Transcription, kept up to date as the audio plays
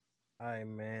Hi,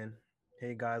 man.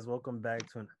 Hey, guys, welcome back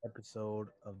to an episode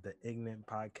of the Ignorant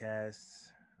Podcast.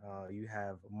 You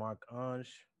have Mark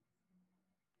Ange,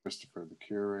 Christopher the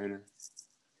curator.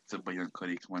 It's a young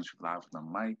Cuddy coming live from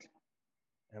the mic.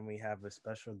 and we have a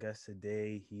special guest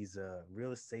today. He's a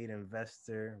real estate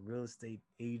investor, real estate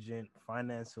agent,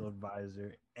 financial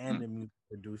advisor, and Mm. a music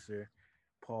producer,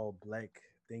 Paul Bleck.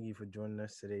 Thank you for joining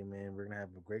us today, man. We're going to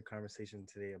have a great conversation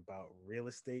today about real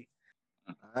estate.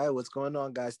 All right, what's going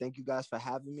on, guys? Thank you guys for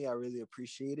having me. I really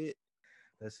appreciate it.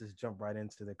 Let's just jump right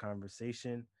into the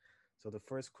conversation. So, the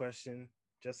first question,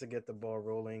 just to get the ball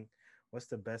rolling, what's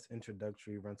the best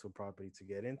introductory rental property to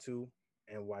get into,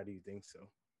 and why do you think so?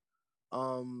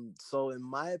 So in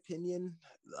my opinion,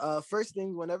 first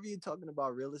thing, whenever you're talking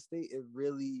about real estate, it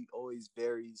really always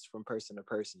varies from person to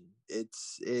person.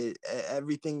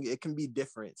 Everything, it can be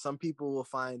different. Some people will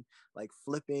find like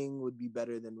flipping would be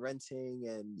better than renting,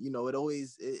 and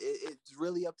it's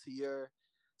really up to your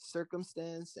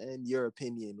circumstance and your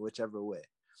opinion, whichever way.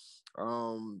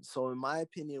 So in my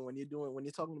opinion, when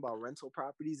you're talking about rental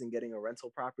properties and getting a rental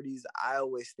properties, I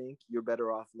always think you're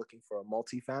better off looking for a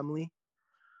multifamily.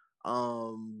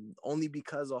 Only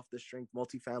because off the strength,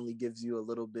 multifamily gives you a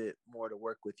little bit more to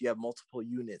work with. You have multiple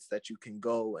units that you can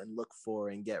go and look for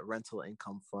and get rental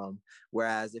income from.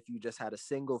 Whereas if you just had a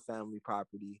single family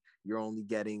property, you're only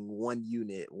getting one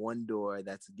unit, one door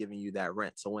that's giving you that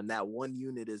rent. So when that one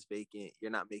unit is vacant,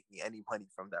 you're not making any money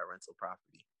from that rental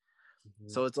property.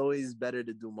 So it's always better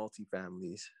to do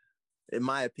multifamilies, in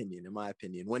my opinion.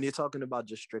 When you're talking about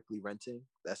just strictly renting,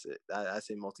 that's it. I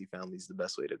say multifamily is the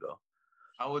best way to go.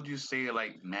 How would you say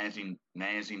like managing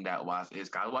that was is?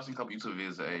 'Cause I was watching a couple YouTube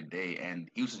videos the other day, and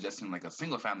he was suggesting like a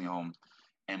single family home,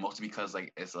 and mostly because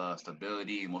like it's a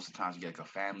stability. Most of the times you get like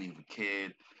a family with a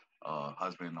kid,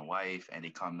 husband and a wife, and they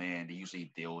come in.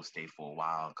 They will stay for a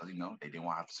while because they didn't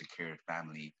want to have to secure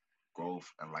family growth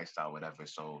and lifestyle, whatever.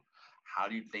 So, how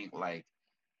do you think like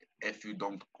if you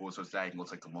don't go to that, you can go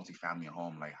to like a multi-family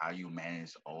home. Like, how do you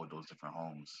manage all those different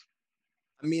homes?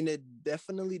 I mean, it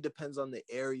definitely depends on the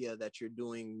area that you're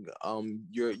doing.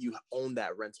 You own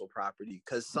that rental property,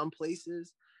 because some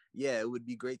places, yeah, it would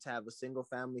be great to have a single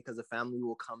family because a family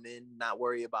will come in, not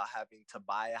worry about having to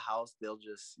buy a house. They'll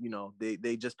just,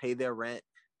 they just pay their rent.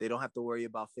 They don't have to worry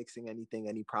about fixing anything,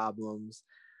 any problems.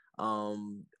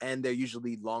 And they're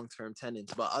usually long-term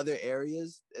tenants. But other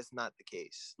areas, it's not the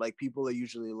case. Like, people are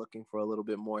usually looking for a little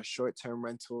bit more short-term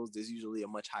rentals. There's usually a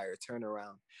much higher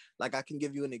turnaround. Like, I can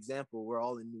give you an example. We're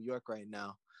all in New York right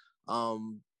now.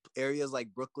 Areas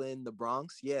like Brooklyn, the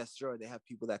Bronx, yeah, sure, they have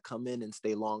people that come in and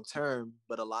stay long term,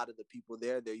 but a lot of the people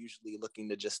there, they're usually looking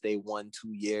to just stay 1,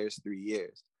 2 years, 3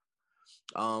 years.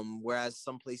 Whereas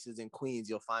some places in Queens,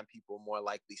 you'll find people more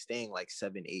likely staying like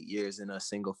 7, 8 years in a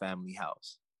single family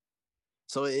house.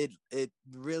 So it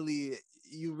really,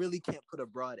 you really can't put a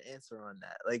broad answer on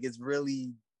that. Like, it's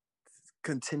really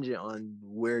contingent on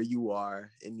where you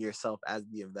are in yourself as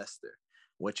the investor,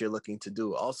 what you're looking to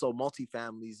do. Also,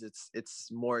 multifamilies, it's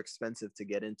more expensive to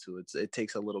get into. It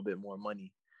takes a little bit more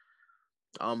money.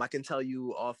 I can tell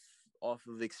you off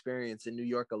of experience in New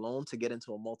York alone, to get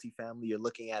into a multifamily, you're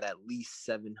looking at least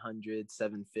 700,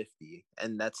 750,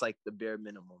 and that's like the bare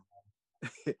minimum.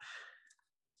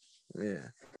 Yeah.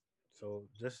 So,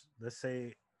 just let's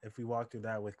say if we walk through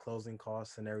that with closing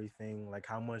costs and everything, like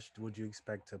how much would you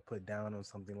expect to put down on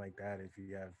something like that if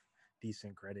you have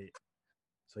decent credit?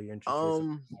 So, your interest rates.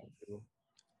 Um,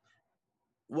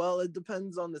 Well, it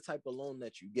depends on the type of loan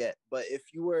that you get. But if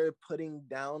you were putting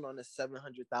down on a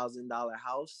 $700,000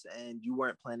 house and you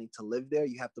weren't planning to live there,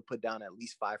 you have to put down at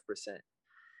least 5%.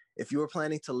 If you were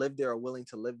planning to live there or willing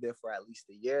to live there for at least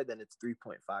a year, then it's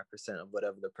 3.5% of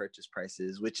whatever the purchase price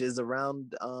is, which is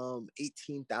around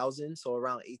 18,000, so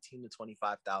around 18 to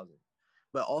 25,000.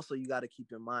 But also, you got to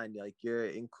keep in mind, like, you're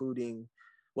including,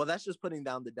 well, that's just putting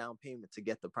down the down payment to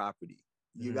get the property.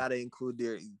 You got to include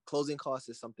their closing costs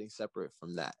is something separate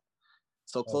from that.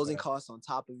 So closing Okay. costs on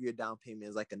top of your down payment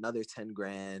is like another 10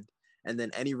 grand. And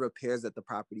then any repairs that the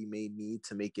property may need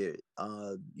to make it,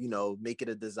 make it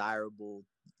a desirable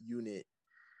unit,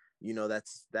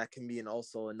 that can be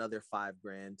also another 5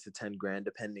 grand to 10 grand,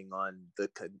 depending on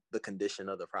the condition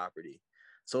of the property.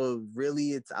 So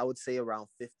really, I would say around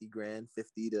 50 grand,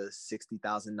 50 to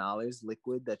 $60,000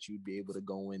 liquid that you'd be able to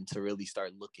go in to really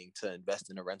start looking to invest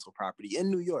in a rental property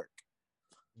in New York.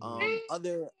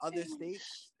 Other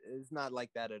states is not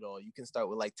like that at all. You can start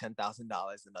with like $10,000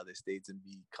 in other states and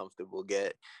be comfortable.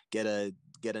 Get a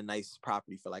nice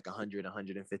property for like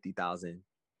 150,000,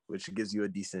 which gives you a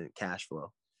decent cash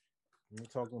flow. You're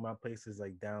talking about places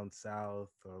like down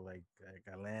south or like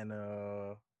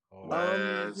Atlanta or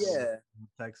West. Yeah.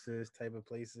 Texas type of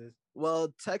places?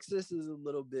 Well, Texas is a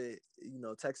little bit,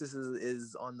 Texas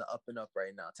is on the up and up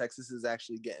right now. Texas is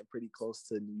actually getting pretty close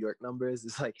to New York numbers.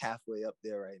 It's like halfway up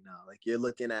there right now. Like you're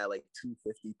looking at like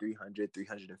 250, 300,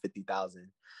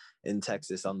 350,000 in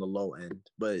Texas on the low end,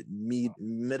 but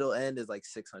middle end is like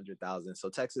 600,000. So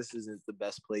Texas isn't the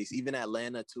best place. Even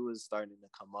Atlanta too is starting to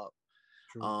come up.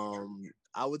 True.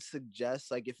 I would suggest,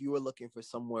 like, if you were looking for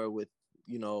somewhere with,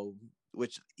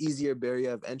 which easier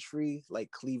barrier of entry,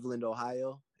 like Cleveland,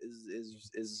 Ohio,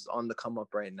 is on the come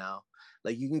up right now.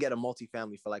 Like you can get a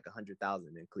multifamily for like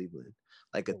 100,000 in Cleveland,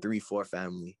 like a 3-4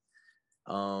 family.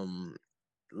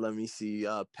 Let me see.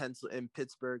 In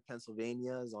Pittsburgh,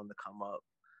 Pennsylvania is on the come up.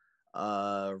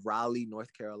 Raleigh,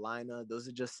 North Carolina. Those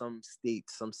are just some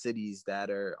states, some cities that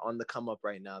are on the come up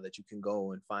right now that you can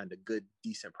go and find a good,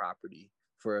 decent property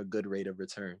for a good rate of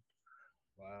return.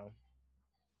 Wow.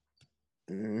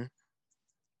 Mm-hmm.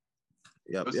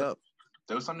 Yep.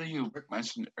 There was something you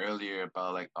mentioned earlier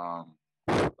about like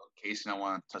location. I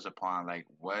want to touch upon, like,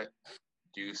 what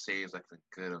do you say is like the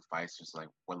good advice, just like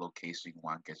what location you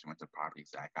want to get you into property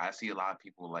exact? I see a lot of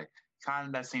people like kind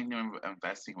of that same thing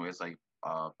investing where it's like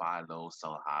buy low,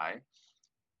 sell high.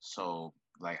 So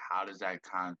like how does that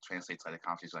kind of translate to the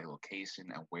conversation, like location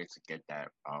and where to get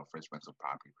that first rental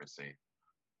property per se?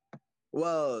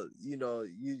 Well,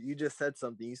 you just said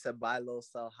something. You said buy low,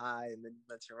 sell high, and then you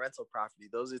mentioned rental property.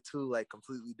 Those are two like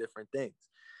completely different things.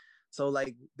 So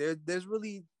like there's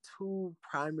really two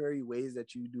primary ways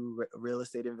that you do real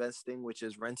estate investing, which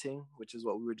is renting, which is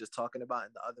what we were just talking about,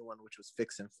 and the other one, which was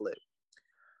fix and flip.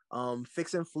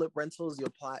 Fix and flip rentals,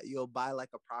 you'll buy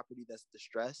like a property that's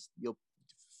distressed. You'll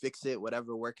fix it,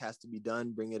 whatever work has to be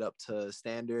done, bring it up to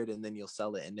standard, and then you'll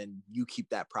sell it, and then you keep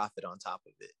that profit on top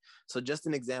of it. So just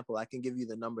an example, I can give you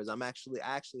the numbers. I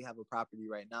actually have a property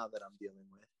right now that I'm dealing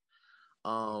with.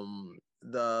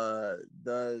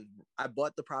 I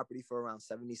bought the property for around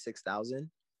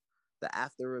 76,000. The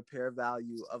after repair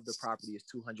value of the property is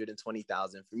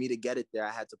 220,000. For me to get it there,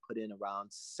 I had to put in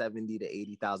around 70 to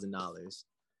 $80,000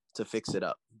 to fix it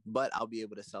up, but I'll be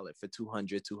able to sell it for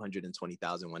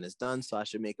 220,000 when it's done. So I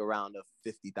should make around a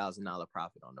 $50,000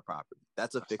 profit on the property.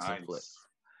 That's a fix and flip.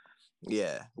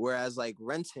 Yeah. Whereas like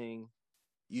renting,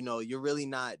 you're really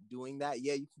not doing that.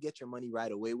 Yeah, you can get your money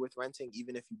right away with renting,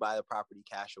 even if you buy the property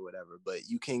cash or whatever. But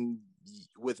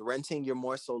with renting, you're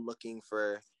more so looking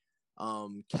for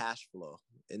cash flow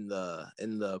in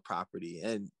the property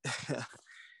and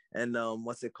and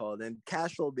what's it called? And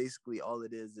cash flow, basically all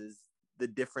it is the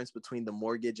difference between the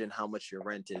mortgage and how much your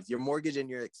rent is. Your mortgage and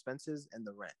your expenses and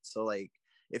the rent. So like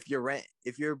if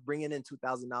you're bringing in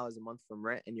 $2,000 a month from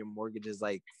rent and your mortgage is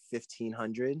like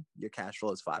 $1,500, your cash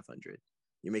flow is $500.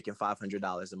 You're making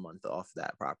 $500 a month off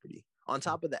that property on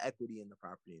top of the equity in the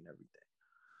property and everything.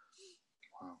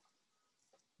 Wow.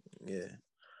 Yeah.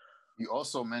 You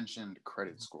also mentioned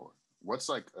credit score. What's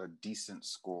like a decent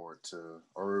score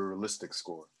or a realistic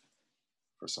score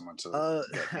for someone to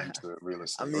get into real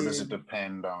estate? Or does it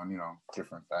depend on,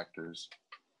 different factors?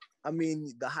 I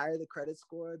mean, the higher the credit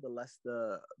score, the less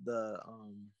the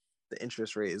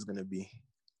interest rate is going to be.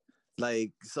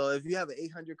 Like, so if you have an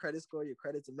 800 credit score, your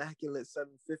credit's immaculate,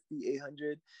 750,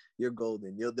 800, you're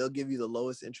golden. They'll give you the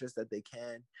lowest interest that they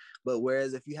can. But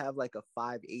whereas if you have like a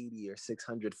 580 or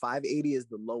 600, 580 is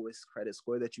the lowest credit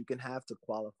score that you can have to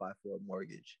qualify for a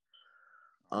mortgage.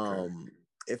 Okay.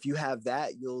 If you have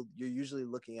that, you're usually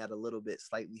looking at a little bit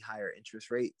slightly higher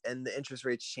interest rate, and the interest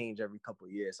rates change every couple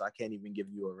of years. So I can't even give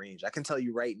you a range. I can tell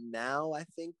you right now, I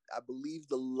believe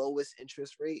the lowest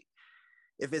interest rate,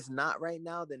 if it's not right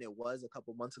now, then it was a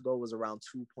couple months ago, was around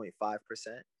 2.5%.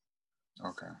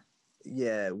 Okay.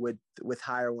 Yeah, with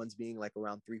higher ones being like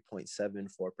around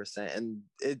 3.74%. And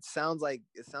it sounds like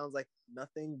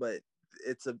nothing, but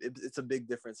it's a big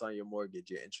difference on your mortgage,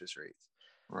 your interest rates.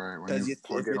 Right. Because if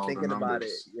you're thinking about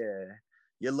it, yeah,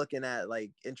 you're looking at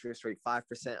like interest rate 5%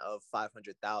 of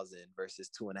 500,000 versus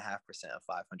 2.5% of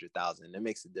 500,000. It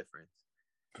makes a difference.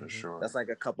 For sure. That's like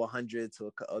a couple hundred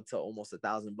to almost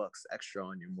 $1,000 extra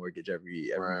on your mortgage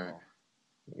every right. month.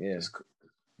 Yeah.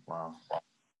 Wow.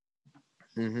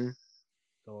 Mm-hmm.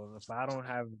 So if I don't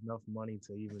have enough money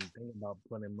to even think about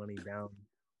putting money down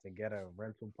to get a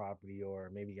rental property or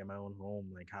maybe get my own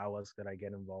home, like how else could I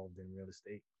get involved in real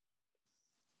estate?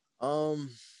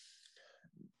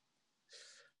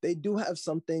 They do have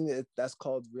something that's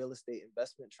called real estate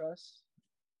investment trust.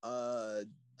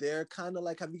 They're kind of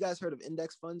like, have you guys heard of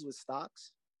index funds with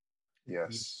stocks?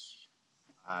 Yes.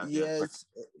 Yes.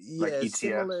 Like ETFs.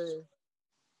 Similar.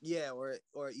 Yeah, or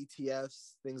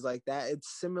ETFs, things like that.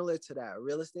 It's similar to that.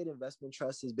 Real estate investment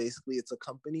trust is basically, it's a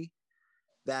company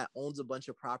that owns a bunch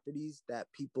of properties that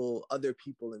other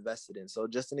people invested in. So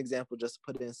just an example, just to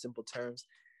put it in simple terms,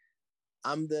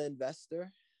 I'm the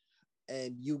investor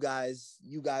and you guys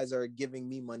are giving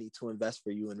me money to invest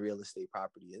for you in real estate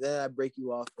property. And then I break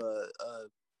you off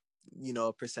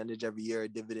a percentage every year, a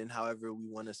dividend, however we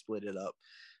want to split it up.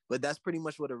 But that's pretty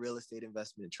much what a real estate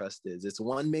investment trust is. It's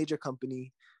one major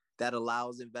company that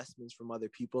allows investments from other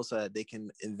people so that they can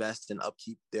invest and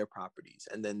upkeep their properties.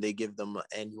 And then they give them an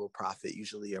annual profit,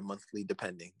 usually or monthly,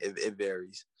 depending. It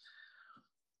varies.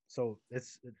 So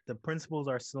the principles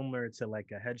are similar to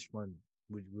like a hedge fund,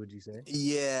 would you say?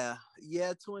 Yeah,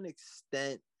 to an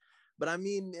extent. But I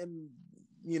mean,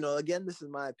 again, this is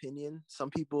my opinion. Some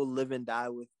people live and die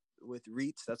with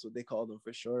REITs. That's what they call them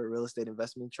for sure, real estate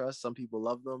investment trusts. Some people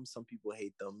love them, some people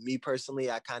hate them. Me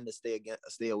personally, I kind of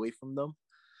stay away from them.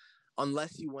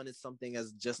 Unless you wanted something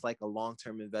as just like a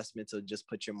long-term investment to just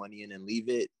put your money in and leave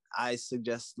it, I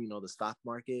suggest, the stock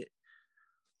market.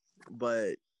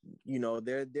 But,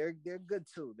 they're good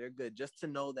too. They're good. Just to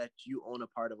know that you own a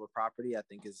part of a property, I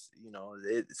think is,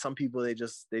 some people, they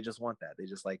just want that. They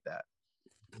just like that.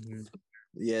 Mm-hmm.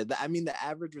 Yeah. The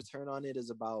average return on it is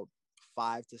about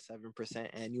 5 to 7%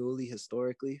 annually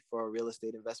historically for a real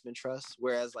estate investment trust.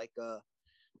 Whereas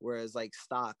like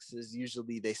stocks is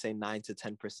usually, they say 9 to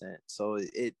 10%. So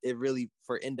it really,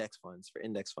 for index funds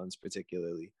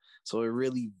particularly. So it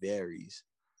really varies.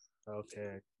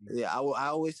 Okay. Yeah, I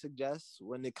always suggest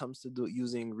when it comes to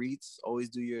using REITs, always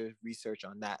do your research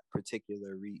on that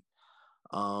particular REIT.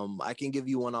 I can give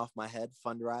you one off my head,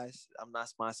 Fundrise. I'm not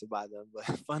sponsored by them, but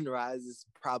Fundrise is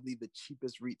probably the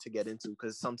cheapest REIT to get into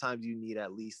because sometimes you need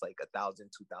at least like $1,000,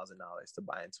 $2,000 to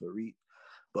buy into a REIT.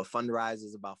 But Fundrise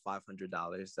is about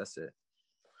 $500. That's it.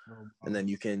 And then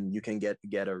you can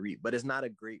get a REIT, but it's not a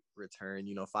great return.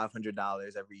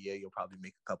 $500 every year, you'll probably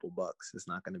make a couple bucks. It's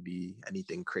not going to be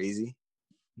anything crazy.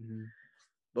 Mm-hmm.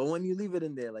 But when you leave it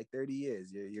in there like 30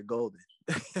 years, you're golden.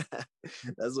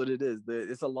 That's what it is.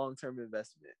 It's a long-term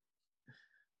investment.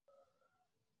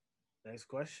 Next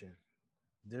question.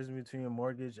 Difference between a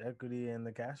mortgage, equity, and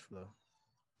the cash flow.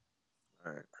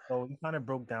 All right. So you kind of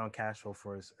broke down cash flow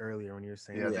for us earlier when you were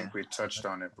saying. Yeah, I think we touched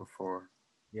on it before.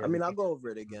 Yeah, I'll go over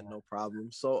it again, no problem.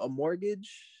 So a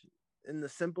mortgage, in the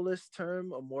simplest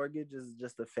term, a mortgage is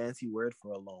just a fancy word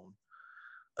for a loan.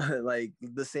 Like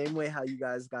the same way how you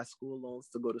guys got school loans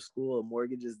to go to school, a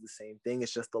mortgage is the same thing.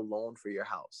 It's just a loan for your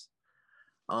house.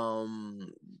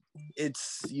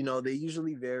 It's, they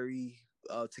usually vary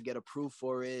to get approved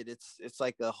for it. It's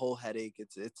like a whole headache.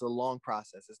 It's a long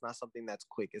process. It's not something that's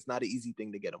quick. It's not an easy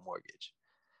thing to get a mortgage.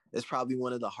 It's probably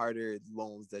one of the harder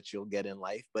loans that you'll get in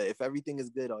life. But if everything is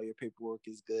good, all your paperwork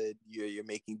is good, you're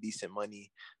making decent money,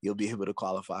 you'll be able to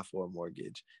qualify for a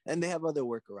mortgage. And they have other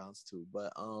workarounds too.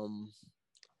 But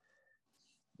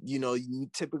you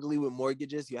typically with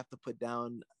mortgages, you have to put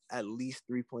down at least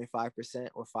 3.5%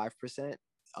 or 5%.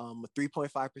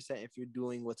 3.5% if you're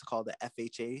doing what's called the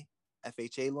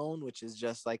FHA loan, which is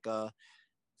just like a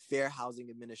Fair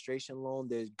Housing Administration loan.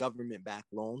 There's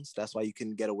government-backed loans. That's why you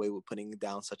can get away with putting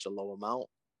down such a low amount.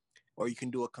 Or you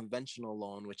can do a conventional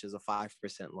loan, which is a 5%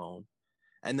 loan.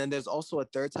 And then there's also a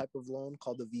third type of loan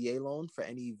called the VA loan for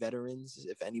any veterans.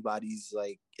 If anybody's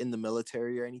like in the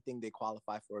military or anything, they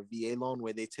qualify for a VA loan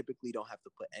where they typically don't have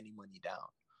to put any money down.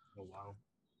 Oh, wow.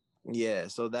 Yeah,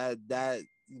 so that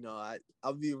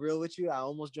I'll be real with you. I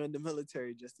almost joined the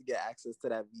military just to get access to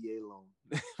that VA loan.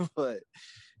 But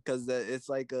because it's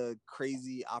like a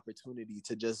crazy opportunity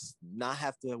to just not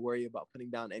have to worry about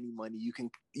putting down any money.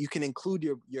 You can include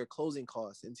your closing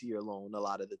costs into your loan a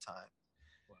lot of the time.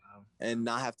 Wow. And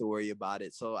not have to worry about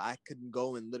it. So I could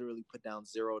go and literally put down $0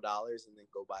 and then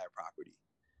go buy a property.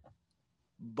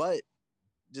 But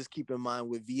just keep in mind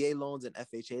with VA loans and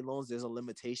FHA loans, there's a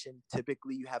limitation.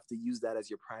 Typically, you have to use that as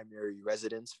your primary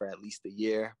residence for at least a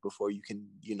year before you can,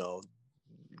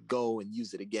 go and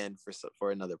use it again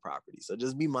for another property. So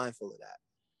just be mindful of that.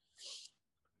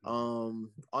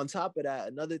 On top of that,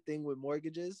 another thing with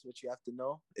mortgages, which you have to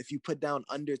know, if you put down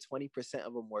under 20%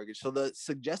 of a mortgage, so the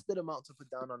suggested amount to put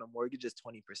down on a mortgage is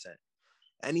 20%.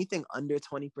 Anything under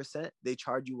 20%, they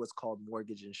charge you what's called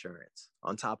mortgage insurance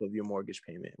on top of your mortgage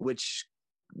payment, which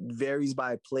varies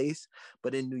by place.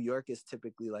 But in New York, it's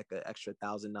typically like an extra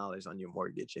 $1,000 on your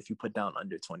mortgage if you put down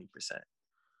under 20%.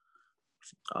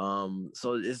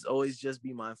 So it's always just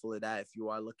be mindful of that. If you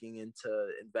are looking into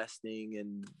investing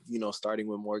and, starting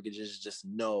with mortgages, just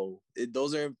know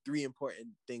those are 3 important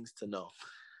things to know.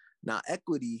 Now,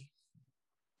 equity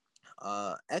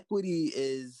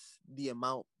is the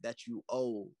amount that you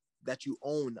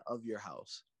own of your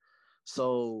house.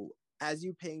 So as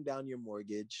you're paying down your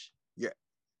mortgage,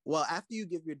 Well, after you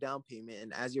give your down payment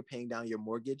and as you're paying down your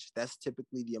mortgage, that's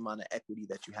typically the amount of equity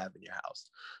that you have in your house.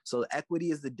 So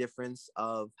equity is the difference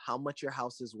of how much your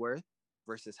house is worth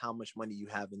versus how much money you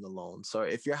have in the loan. So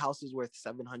if your house is worth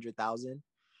 700,000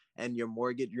 and your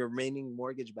remaining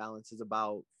mortgage balance is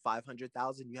about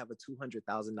 500,000, you have a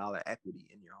 $200,000 equity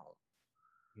in your home.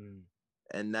 Mm.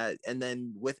 And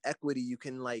then with equity, you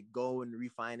can like go and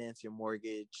refinance your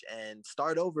mortgage and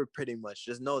start over pretty much.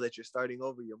 Just know that you're starting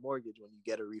over your mortgage when you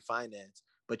get a refinance,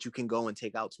 but you can go and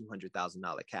take out $200,000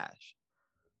 cash.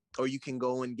 Or you can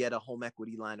go and get a home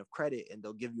equity line of credit and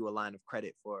they'll give you a line of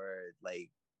credit for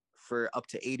up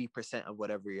to 80% of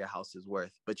whatever your house is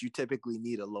worth. But you typically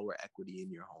need a lower equity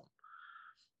in your home.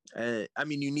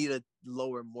 You need a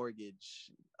lower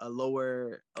mortgage, a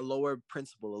lower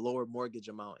principal, a lower mortgage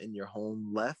amount in your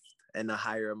home left, and a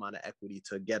higher amount of equity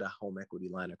to get a home equity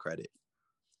line of credit.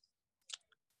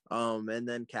 And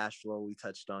then cash flow, we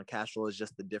touched on. Cash flow is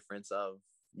just the difference of,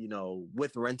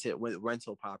 with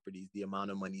rental properties, the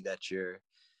amount of money that you're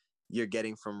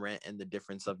getting from rent and the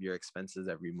difference of your expenses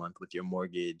every month with your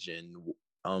mortgage and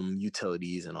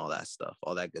utilities and all that stuff,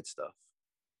 all that good stuff.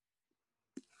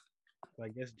 I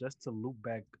guess just to loop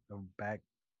back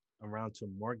around to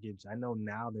mortgage, I know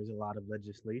now there's a lot of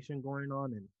legislation going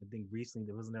on, and I think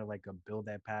recently wasn't there like a bill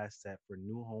that passed that for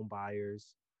new home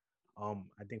buyers, I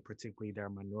think particularly their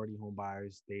minority home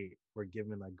buyers, they were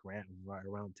given a grant of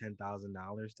around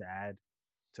 $10,000 to add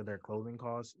to their closing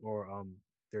costs or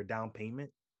their down payment.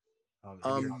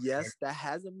 Yes, that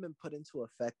hasn't been put into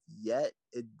effect yet.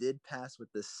 It did pass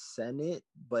with the Senate,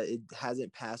 but it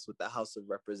hasn't passed with the House of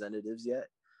Representatives yet.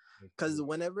 Because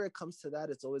whenever it comes to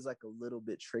that, it's always like a little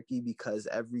bit tricky because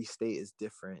every state is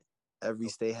different. Every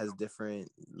state has different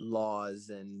laws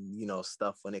and,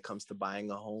 stuff when it comes to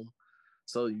buying a home.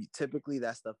 So typically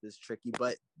that stuff is tricky,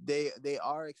 but they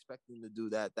are expecting to do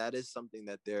that. That is something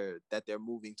that they're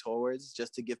moving towards,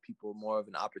 just to give people more of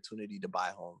an opportunity to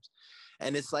buy homes.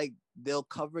 And it's like they'll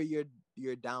cover your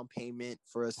down payment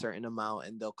for a certain amount,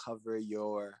 and they'll cover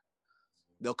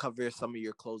some of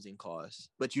your closing costs,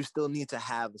 but you still need to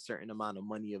have a certain amount of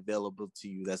money available to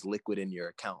you that's liquid in your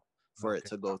account for it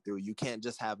to go through. You can't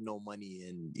just have no money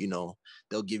and,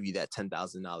 they'll give you that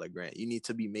 $10,000 grant. You need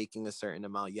to be making a certain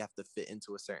amount. You have to fit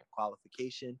into a certain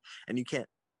qualification, and you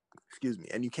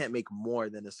can't make more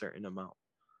than a certain amount.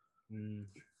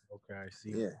 Okay, I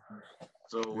see. Yeah.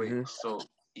 So wait, so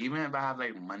even if I have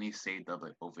like money saved up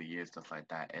like over years, stuff like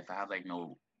that, if I have like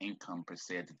no income per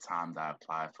se at the time that I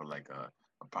apply for like a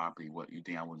property, what you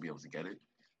think I wouldn't be able to get it?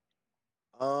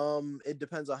 It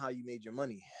depends on how you made your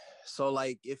money. So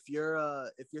like if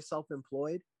you're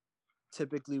self-employed,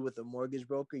 typically with a mortgage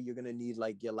broker, you're gonna need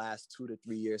like your last 2 to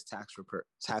 3 years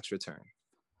tax return.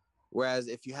 Whereas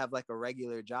if you have like a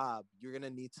regular job, you're gonna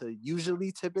need to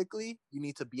typically you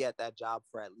need to be at that job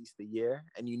for at least a year,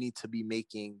 and you need to be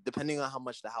making, depending on how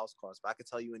much the house costs. But I could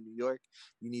tell you in New York,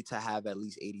 you need to have at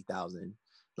least 80,000,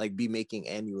 like be making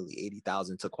annually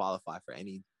 80,000 to qualify for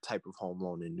any type of home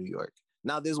loan in New York.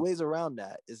 Now, there's ways around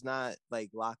that. It's not like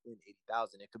locked in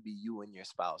 80,000. It could be you and your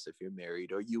spouse if you're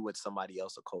married, or you with somebody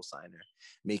else, a co-signer,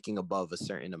 making above a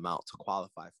certain amount to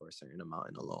qualify for a certain amount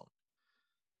in a loan.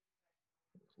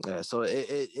 Yeah, so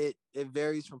it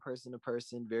varies from person to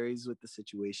person, varies with the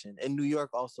situation. In New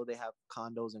York, also, they have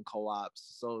condos and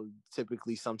co-ops. So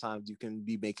typically, sometimes you can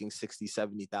be making 60,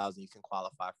 70,000. You can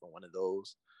qualify for one of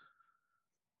those.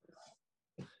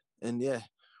 And yeah,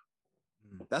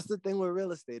 that's the thing with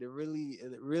real estate. It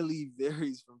really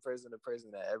varies from person to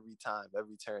person at every time,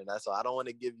 every turn. That's why I don't want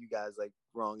to give you guys like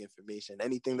wrong information.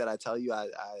 Anything that I tell you,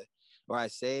 I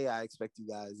say, I expect you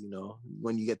guys,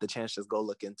 when you get the chance, just go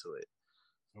look into it.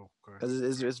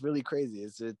 Because it's really crazy.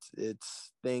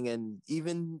 It's thing, and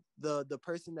even the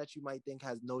person that you might think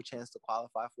has no chance to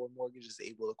qualify for a mortgage is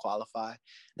able to qualify,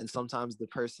 and sometimes the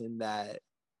person that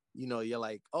you're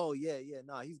like, oh yeah,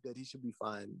 no, he's good, he should be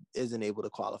fine, isn't able to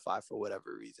qualify for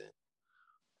whatever reason.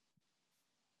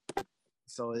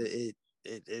 So it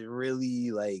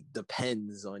really like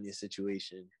depends on your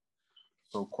situation.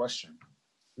 So question.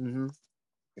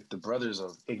 If the brothers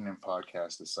of Ignorant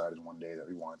Podcast decided one day that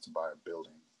we wanted to buy a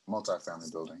building,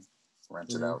 multifamily building,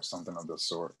 rent it out, something of the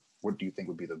sort, what do you think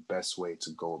would be the best way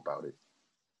to go about it?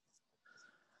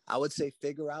 I would say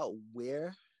figure out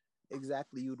where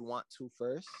exactly you'd want to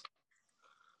first.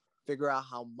 Figure out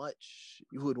how much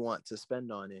you would want to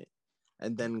spend on it,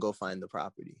 and then go find the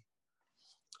property.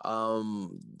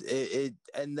 And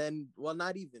then, well,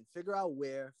 not even figure out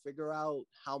where, figure out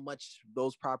how much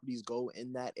those properties go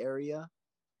in that area,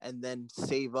 and then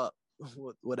save up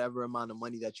whatever amount of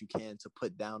money that you can to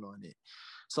put down on it.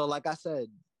 So like I said,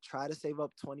 try to save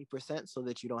up 20% so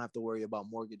that you don't have to worry about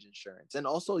mortgage insurance. And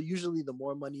also, usually the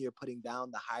more money you're putting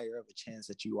down, the higher of a chance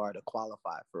that you are to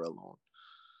qualify for a loan.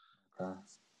 Okay.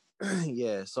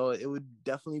 Yeah, so it would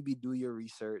definitely be do your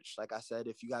research. Like I said,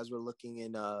 if you guys were looking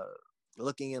in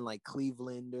like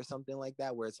Cleveland or something like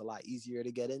that, where it's a lot easier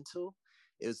to get into,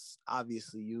 it's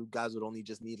obviously you guys would only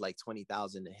just need like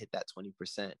 20,000 to hit that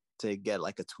 20% to get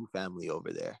like a 2-family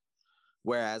over there.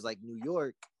 Whereas like New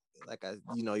York, like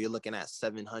you're looking at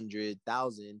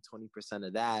 700,000. 20%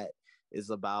 of that is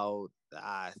about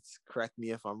correct me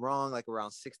if I'm wrong, like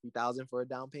around 60,000 for a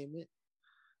down payment.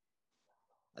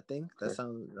 I think that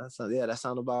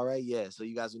sounds about right. Yeah, so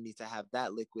you guys would need to have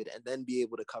that liquid and then be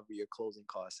able to cover your closing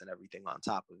costs and everything on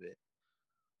top of it,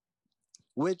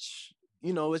 which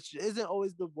which isn't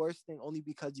always the worst thing, only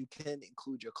because you can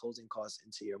include your closing costs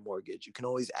into your mortgage. You can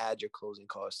always add your closing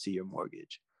costs to your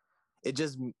mortgage. It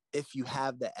just, if you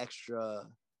have the extra,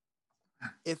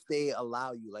 if they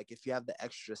allow you, like if you have the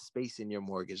extra space in your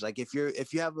mortgage, like if you're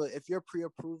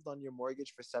pre-approved on your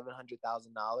mortgage for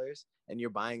 $700,000 and you're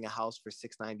buying a house for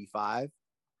 $695,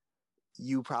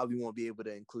 you probably won't be able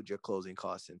to include your closing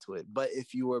costs into it. But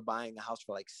if you were buying a house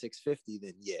for like $650,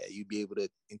 then yeah, you'd be able to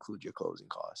include your closing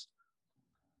costs.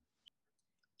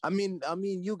 I mean,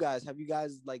 you guys, have you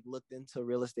guys like looked into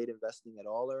real estate investing at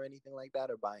all or anything like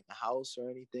that, or buying a house or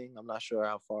anything? I'm not sure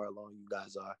how far along you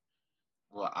guys are.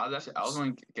 Well, I was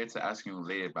going to get to asking you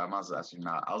later, but I might as well ask you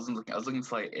now. I was looking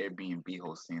for like Airbnb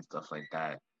hosting and stuff like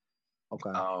that.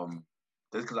 Okay.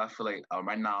 Just because I feel like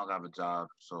right now I have a job,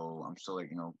 so I'm still like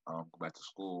go back to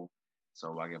school,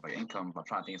 so I get like income. I'm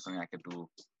trying to think of something I could do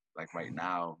like right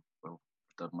now with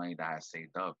the money that I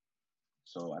saved up.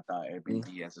 So I thought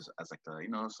Airbnb as like a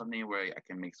something where I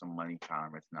can make some money trying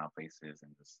to rent out places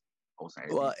and just host an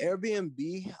Airbnb. Well,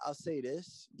 Airbnb, I'll say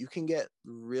this: you can get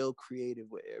real creative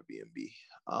with Airbnb.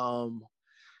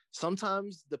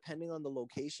 Sometimes, depending on the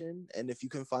location and if you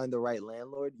can find the right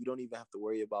landlord, you don't even have to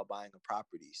worry about buying a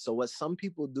property. So what some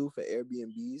people do for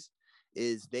Airbnbs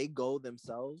is they go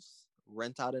themselves,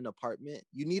 rent out an apartment.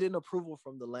 You need an approval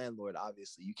from the landlord,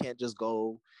 obviously. You can't just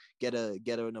go get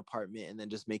an apartment and then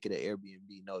just make it an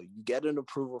Airbnb. No, you get an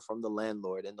approval from the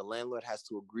landlord, and the landlord has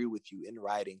to agree with you in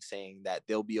writing saying that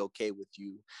they'll be okay with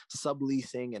you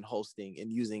subleasing and hosting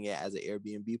and using it as an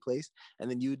Airbnb place.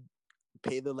 And then you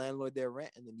pay the landlord their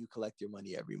rent, and then you collect your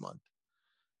money every month.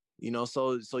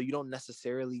 So you don't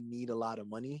necessarily need a lot of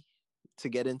money to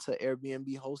get into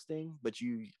Airbnb hosting, but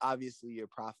you obviously your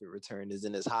profit return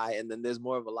isn't as high, and then there's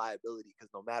more of a liability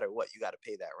because no matter what, you got to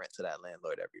pay that rent to that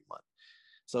landlord every month.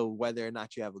 So whether or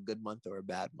not you have a good month or a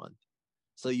bad month,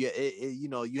 so you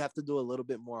have to do a little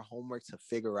bit more homework to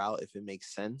figure out if it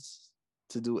makes sense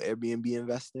to do Airbnb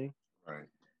investing. Right.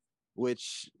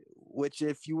 Which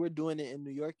if you were doing it in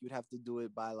New York, you'd have to do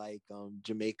it by like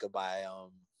Jamaica, by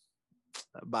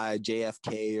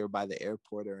JFK or by the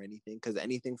airport or anything, because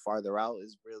anything farther out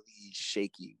is really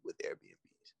shaky with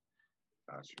Airbnbs.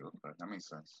 Gotcha. Okay. That makes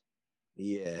sense.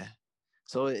 Yeah.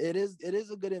 So it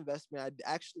is a good investment.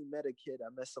 I actually met a kid. I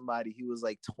met somebody, he was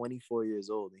like 24 years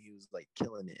old and he was like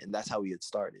killing it. And that's how he had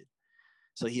started.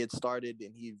 So he had started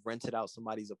and he rented out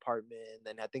somebody's apartment. And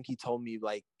then I think he told me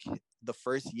like the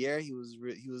first year he was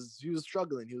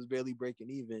struggling. He was barely breaking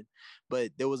even.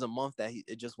 But there was a month that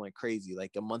it just went crazy.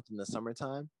 Like a month in the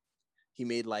summertime, he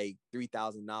made like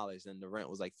 $3,000 and the rent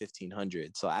was like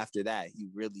 $1,500. So after that, he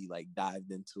really like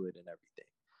dived into it and everything.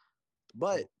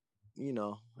 But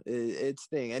it's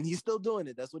thing, and he's still doing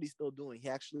it. That's what he's still doing. He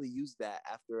actually used that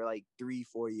after like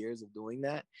 3-4 years of doing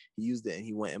that. He used it and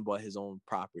he went and bought his own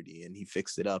property and he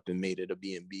fixed it up and made it a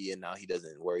B&B, and now he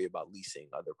doesn't worry about leasing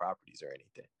other properties or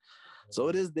anything. So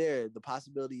it is there. The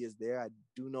possibility is there. I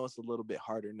do know it's a little bit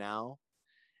harder now.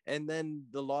 And then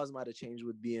the laws might have changed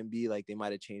with B&B. Like they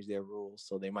might have changed their rules.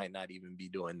 So they might not even be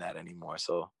doing that anymore.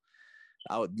 So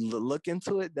I would look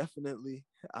into it, definitely.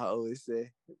 I always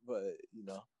say, but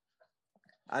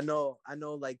I know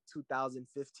like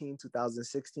 2015,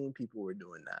 2016, people were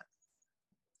doing that.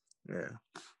 Yeah.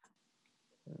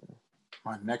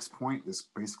 My next point is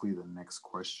basically the next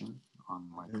question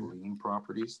on like lien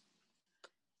properties.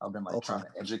 I've been like trying to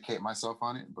educate myself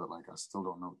on it, but like I still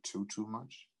don't know too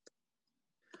much.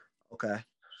 Okay.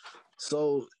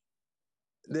 So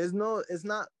it's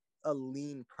not a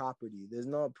lien property. There's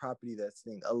no property that's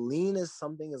thing. A lien is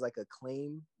like a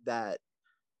claim that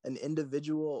an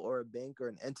individual or a bank or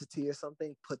an entity or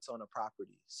something puts on a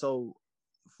property. So,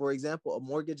 for example, a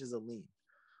mortgage is a lien.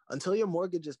 Until your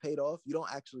mortgage is paid off, you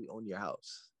don't actually own your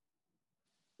house,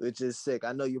 which is sick.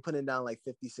 I know you're putting down like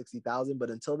 50, 60,000, but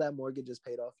until that mortgage is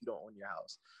paid off, you don't own your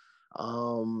house.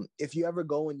 If you ever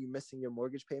go and you're missing your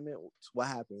mortgage payment, what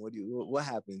happened? What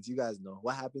happens? You guys know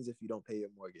what happens if you don't pay your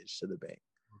mortgage to the bank?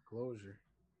 Foreclosure.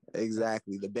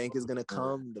 Exactly. The bank is gonna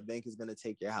come. The bank is gonna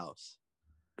take your house,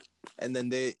 and then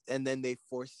they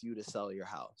force you to sell your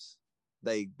house.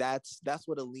 Like that's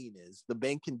what a lien is. The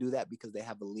bank can do that because they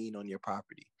have a lien on your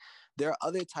property. There are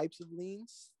other types of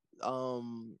liens.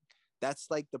 That's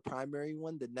like the primary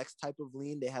one. The next type of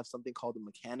lien, they have something called a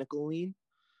mechanical lien.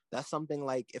 That's something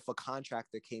like if a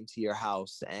contractor came to your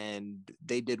house and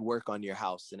they did work on your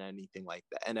house and anything like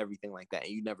that and everything like that,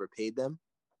 and you never paid them,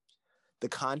 the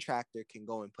contractor can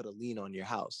go and put a lien on your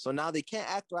house. So now they can't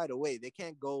act right away. They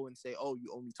can't go and say, "Oh,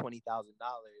 you owe me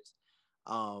 $20,000.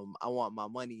 I want my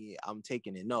money. I'm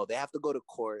taking it." No, they have to go to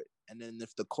court, and then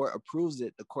if the court approves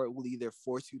it, the court will either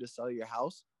force you to sell your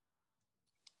house.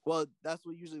 Well, that's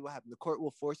what usually will happen. The court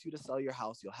will force you to sell your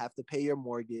house. You'll have to pay your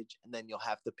mortgage, and then you'll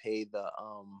have to pay the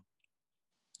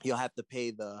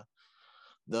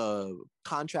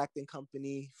contracting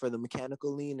company for the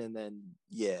mechanical lien, and then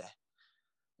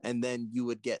and then you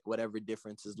would get whatever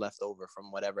difference is left over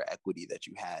from whatever equity that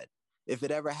you had. If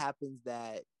it ever happens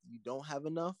that you don't have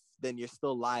enough, then you're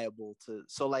still liable to.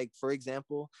 So, like for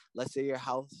example, let's say your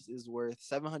house is worth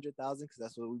 700,000 because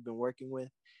that's what we've been working with,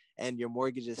 and your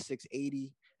mortgage is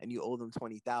 680, and you owe them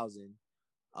 20,000.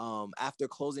 After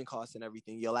closing costs and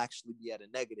everything, you'll actually be at a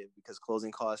negative because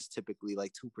closing costs typically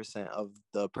like 2% of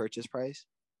the purchase price.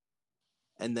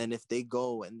 And then if they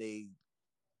go and they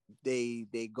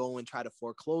go and try to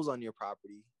foreclose on your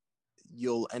property,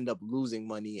 you'll end up losing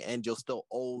money and you'll still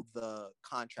owe the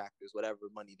contractors whatever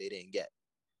money they didn't get,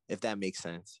 if that makes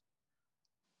sense.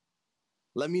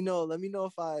 Let me know if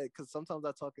because sometimes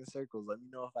I talk in circles. Let me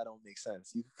know if I don't make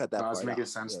sense. You can cut that part out. It's making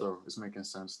sense though. It's making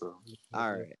sense though.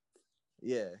 All right.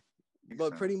 Yeah.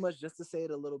 But pretty much just to say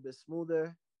it a little bit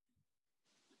smoother,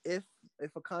 if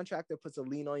a contractor puts a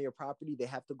lien on your property, they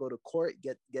have to go to court,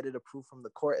 get it approved from the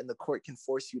court, and the court can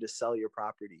force you to sell your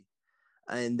property.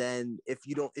 And then if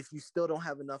you still don't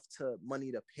have enough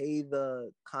money to pay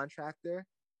the contractor,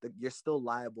 you're still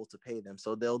liable to pay them.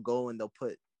 So they'll go and they'll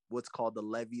put what's called the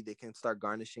levy. They can start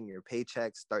garnishing your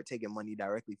paychecks, start taking money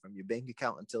directly from your bank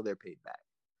account until they're paid back.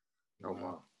 Oh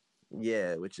wow.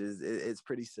 Yeah, which is it's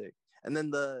pretty sick. And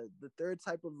then the third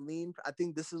type of lien, I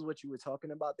think this is what you were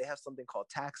talking about. They have something called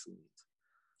tax liens.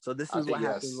 So this is what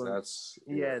happens when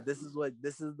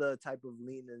this is the type of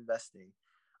lien investing.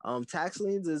 Tax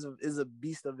liens is a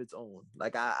beast of its own.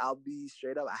 Like I'll be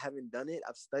straight up, I haven't done it.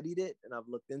 I've studied it and I've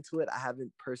looked into it. I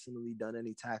haven't personally done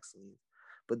any tax liens.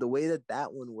 But the way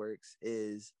that one works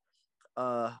is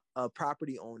a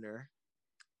property owner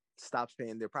stops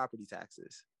paying their property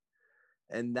taxes.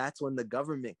 And that's when the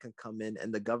government can come in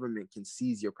and the government can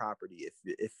seize your property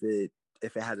if it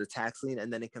has a tax lien,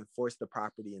 and then it can force the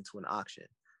property into an auction.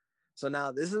 So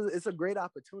now it's a great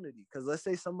opportunity because let's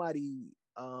say somebody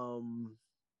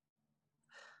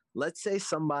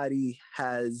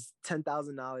has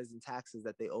 $10,000 in taxes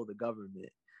that they owe the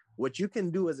government. What you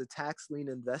can do as a tax lien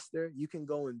investor, you can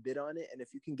go and bid on it, and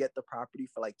if you can get the property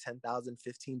for like 10,000,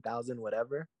 15,000,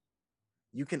 whatever,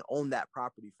 you can own that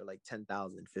property for like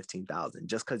 10,000, 15,000,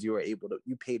 just because you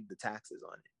paid the taxes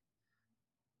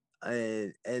on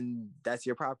it. And that's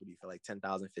your property for like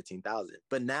 10,000, 15,000.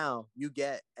 But now you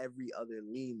get every other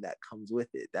lien that comes with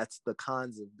it. That's the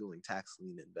cons of doing tax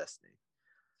lien investing.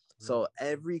 So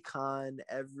every con,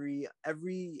 every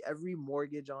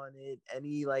mortgage on it,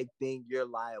 any like thing, you're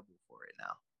liable for it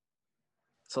now.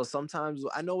 So sometimes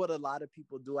I know what a lot of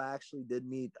people do. I actually did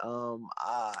meet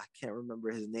I can't remember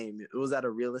his name. It was at a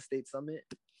real estate summit.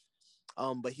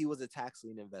 But he was a tax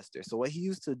lien investor. So what he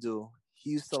used to do, he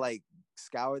used to like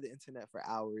scour the internet for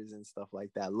hours and stuff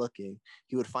like that looking.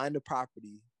 He would find a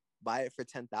property, buy it for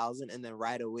 10,000, and then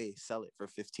right away sell it for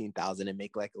 15,000 and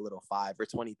make like a little 5 or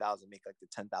 20,000, make like the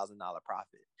 $10,000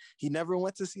 profit. He never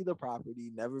went to see the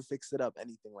property, never fixed it up,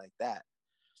 anything like that.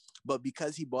 But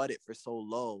because he bought it for so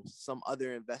low, some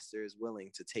other investor is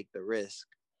willing to take the risk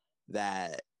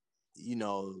that,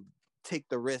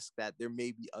 there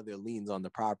may be other liens on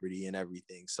the property and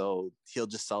everything. So he'll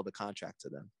just sell the contract to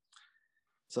them.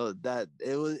 So that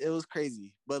it was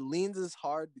crazy. But liens is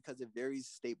hard because it varies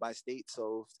state by state.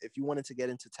 So if you wanted to get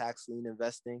into tax lien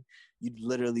investing, you'd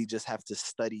literally just have to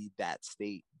study that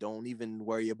state. Don't even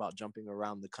worry about jumping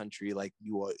around the country like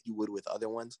you would with other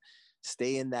ones.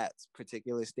 Stay in that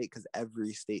particular state because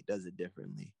every state does it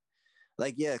differently.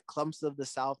 Like, yeah, clumps of the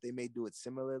South, they may do it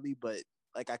similarly, but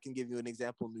like I can give you an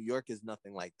example. New York is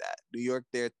nothing like that. New York,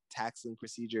 their tax lien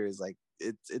procedure is like,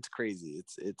 it's crazy.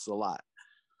 It's a lot.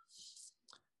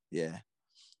 Yeah.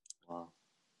 Wow.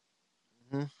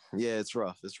 Mm-hmm. Yeah, it's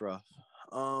rough.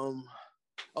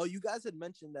 Oh, you guys had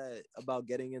mentioned that about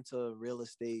getting into real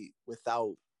estate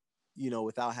without,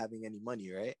 without having any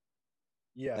money, right?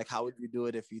 Yeah. Like, how would you do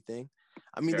it if you think?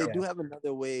 I mean, Yeah. they do have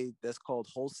another way that's called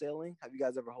wholesaling. Have you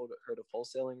guys ever heard of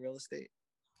wholesaling real estate?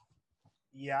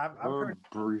 Yeah, I've heard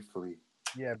briefly.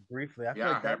 Yeah, briefly. I feel Yeah,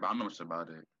 I like heard, but I don't know much about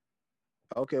it.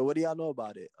 Okay, what do y'all know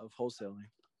about it, of wholesaling?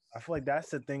 I feel like that's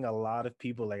the thing. A lot of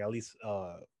people, like at least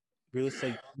real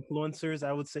estate influencers,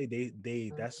 I would say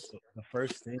they that's the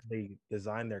first thing they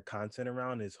design their content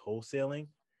around is wholesaling,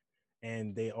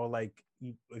 and they all like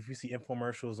if you see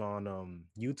infomercials on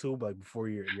YouTube, like before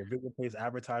your video plays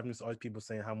advertisements, always people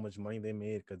saying how much money they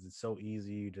made because it's so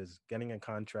easy, just getting a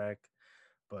contract.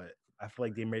 But I feel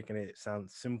like they're making it sound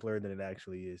simpler than it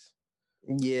actually is.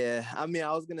 Yeah, I mean,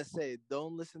 I was gonna say,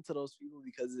 don't listen to those people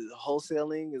because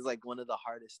wholesaling is like one of the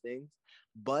hardest things,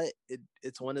 but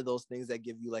it's one of those things that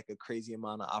give you like a crazy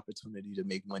amount of opportunity to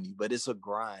make money. But it's a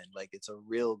grind, like it's a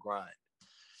real grind.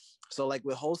 So like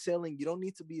with wholesaling, you don't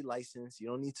need to be licensed, you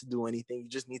don't need to do anything, you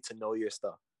just need to know your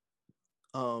stuff.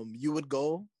 You would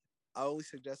go. I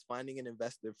always suggest finding an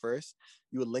investor first.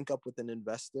 You would link up with an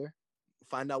investor,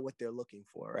 find out what they're looking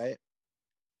for, right?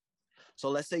 So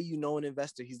let's say an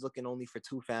investor, he's looking only for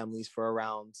two families for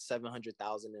around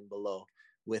 700,000 and below,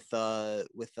 with the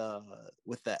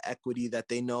equity that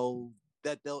they know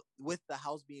that they'll, with the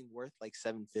house being worth like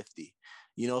 750,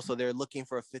 so they're looking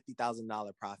for a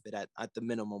 $50,000 profit at the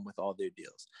minimum with all their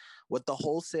deals. What the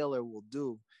wholesaler will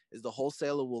do is the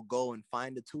wholesaler will go and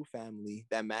find a two family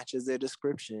that matches their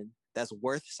description that's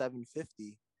worth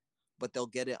 750, but they'll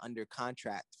get it under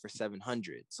contract for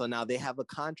 700. So now they have a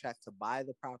contract to buy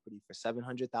the property for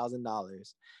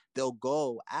 $700,000. They'll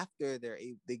go after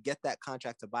they get that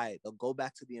contract to buy it. They'll go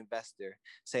back to the investor,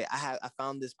 say, I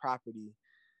found this property.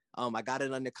 I got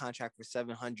it under contract for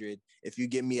 700. If you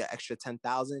give me an extra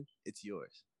 10,000, it's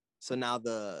yours. So now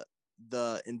the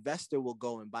investor will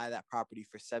go and buy that property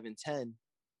for 710,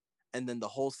 and then the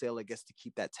wholesaler gets to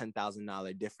keep that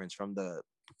 $10,000 difference from the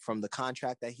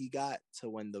contract that he got to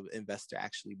when the investor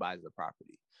actually buys the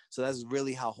property. So that's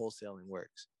really how wholesaling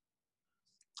works.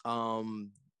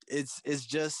 It's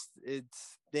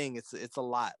a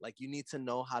lot. Like, you need to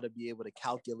know how to be able to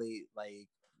calculate, like,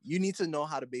 you need to know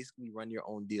how to basically run your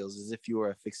own deals as if you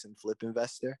were a fix and flip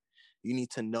investor. You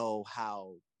need to know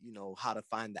how to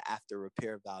find the after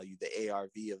repair value, the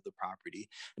ARV of the property.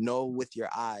 Know with your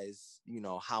eyes,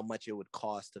 how much it would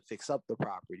cost to fix up the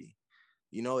property.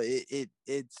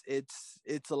 It's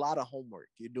a lot of homework.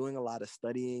 You're doing a lot of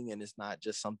studying, and it's not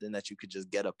just something that you could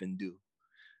just get up and do.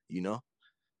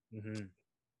 Mm-hmm.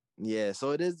 Yeah,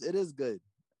 so it is good.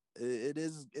 It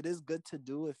is good to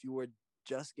do if you were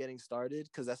just getting started,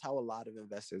 because that's how a lot of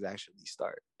investors actually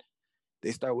start.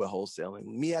 They start with wholesaling.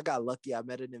 Me, I got lucky. I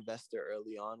met an investor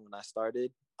early on when I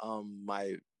started.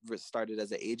 I started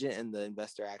as an agent, and the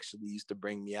investor actually used to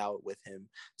bring me out with him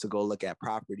to go look at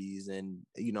properties and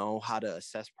how to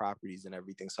assess properties and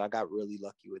everything. So I got really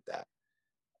lucky with that.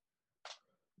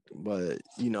 But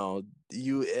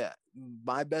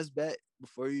my best bet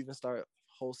before you even start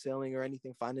wholesaling or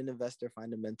anything, find an investor,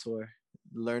 find a mentor,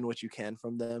 learn what you can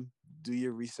from them, do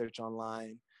your research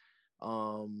online.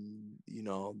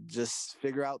 Just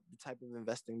figure out the type of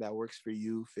investing that works for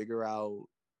you. Figure out,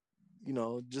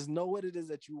 just know what it is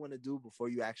that you want to do before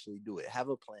you actually do it. Have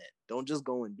a plan. Don't just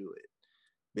go and do it,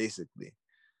 basically.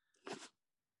 Because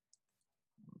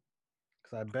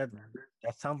I bet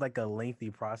that sounds like a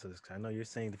lengthy process. Because I know you're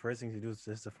saying the first thing to do is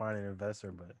just to find an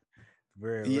investor, but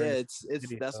it's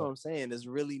that's what I'm saying. It's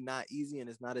really not easy, and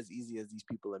it's not as easy as these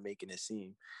people are making it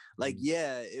seem. Like,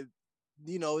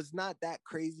 it's not that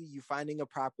crazy. You finding a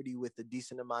property with a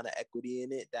decent amount of equity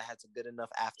in it that has a good enough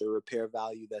after repair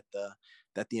value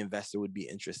that the investor would be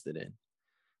interested in.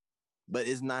 But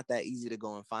it's not that easy to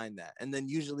go and find that. And then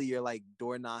usually you're like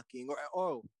door knocking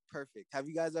or perfect. Have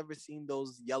you guys ever seen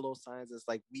those yellow signs that's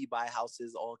like, we buy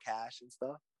houses all cash and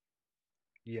stuff?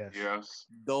 Yes.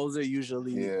 Those are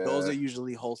usually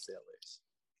wholesalers.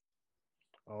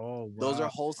 Oh, wow. Those are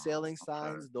wholesaling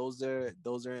signs. Okay.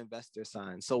 Those are investor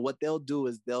signs. So what they'll do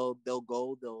is they'll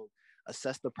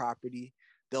assess the property,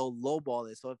 they'll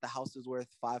lowball it. So if the house is worth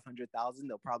 500,000,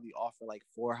 they'll probably offer like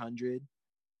 400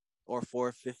 or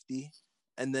 450,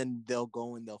 and then they'll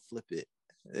go and they'll flip it,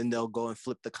 and they'll go and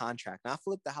flip the contract. Not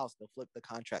flip the house, they'll flip the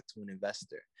contract to an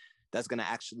investor that's going to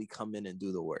actually come in and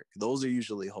do the work. Those are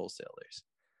usually wholesalers.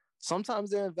 Sometimes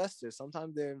they're investors.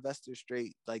 Sometimes they're investors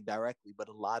straight, like directly. But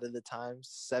a lot of the times,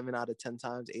 7 out of 10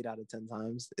 times, 8 out of 10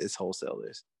 times, it's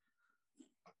wholesalers.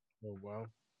 Oh, wow.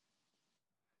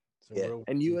 Yeah,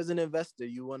 and you as an investor,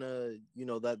 you want to,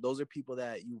 that those are people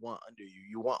that you want under you.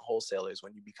 You want wholesalers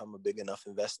when you become a big enough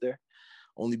investor,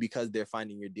 only because they're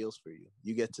finding your deals for you.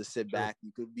 You get to sit back.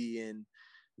 You could be in,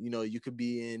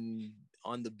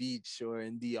 on the beach or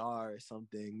in DR or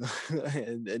something,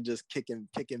 and just kicking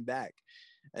back,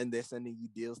 and they're sending you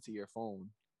deals to your phone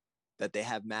that they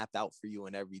have mapped out for you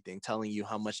and everything, telling you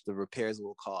how much the repairs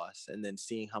will cost, and then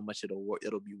seeing how much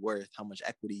it'll be worth, how much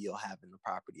equity you'll have in the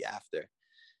property after.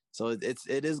 So it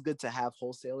is good to have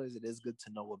wholesalers. It is good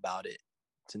to know about it,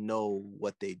 to know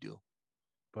what they do.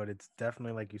 But it's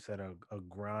definitely, like you said, a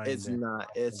grind. It's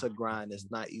a grind.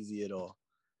 It's not easy at all.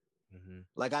 Mm-hmm.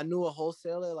 Like I knew a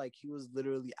wholesaler, like he was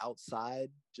literally outside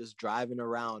just driving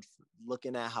around,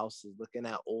 looking at houses, looking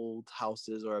at old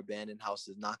houses or abandoned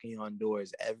houses, knocking on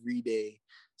doors every day.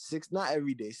 6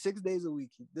 days a week.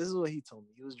 This is what he told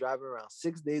me. He was driving around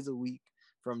 6 days a week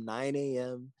from 9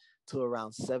 a.m. to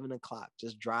around 7 o'clock,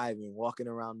 just driving, walking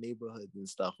around neighborhoods and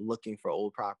stuff, looking for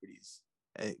old properties,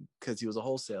 because he was a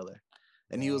wholesaler.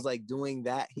 And he was like doing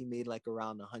that. He made like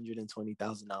around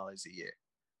 $120,000 a year.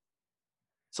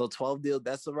 So 12 deals,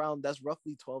 that's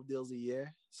roughly 12 deals a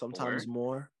year, sometimes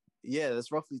more. Yeah,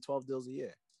 that's roughly 12 deals a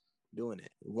year doing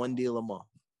it. 1 deal a month.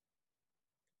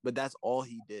 But that's all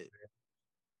he did.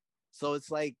 So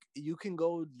it's like you can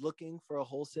go looking for a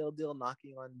wholesale deal,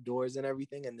 knocking on doors and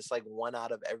everything, and it's like 1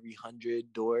 out of every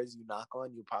 100 doors you knock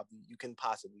on, you can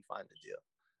possibly find a deal.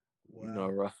 Wow.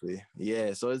 Roughly.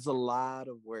 Yeah, so it's a lot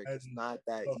of work. It's not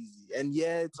that easy. And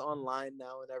yeah, it's online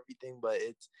now and everything, but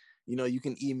it's, you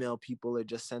can email people or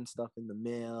just send stuff in the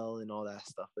mail and all that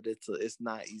stuff, but it's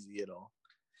not easy at all.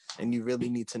 And you really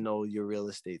need to know your real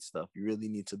estate stuff. You really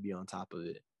need to be on top of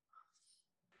it.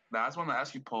 Now, I just want to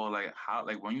ask you, Paul, like how,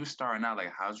 like when you starting out,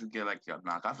 like how'd you get like your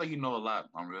knowledge? I feel like you know a lot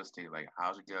on real estate. Like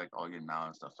how'd you get like all your knowledge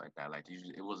and stuff like that? Like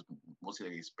it was mostly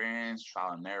like experience,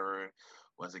 trial and error.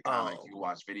 Was it kind of like you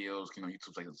watch videos?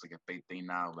 YouTube's like it's like a big thing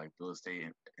now, like real estate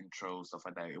intros, stuff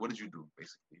like that. What did you do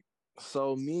basically?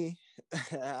 So me,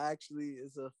 actually,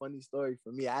 it's a funny story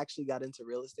for me. I actually got into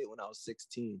real estate when I was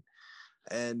 16.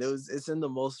 And it's in the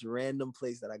most random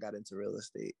place that I got into real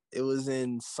estate. It was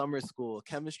in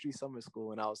chemistry summer school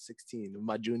when I was 16,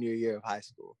 my junior year of high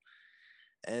school.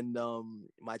 And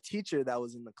my teacher that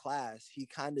was in the class, he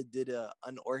kind of did a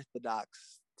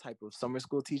unorthodox type of summer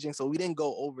school teaching. So we didn't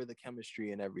go over the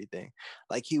chemistry and everything.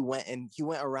 Like he went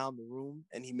around the room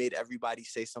and he made everybody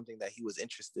say something that he was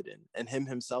interested in. And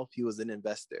himself, he was an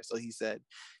investor. So he said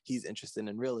he's interested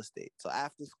in real estate. So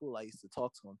after school, I used to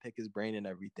talk to him, pick his brain and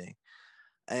everything.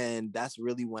 And that's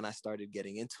really when I started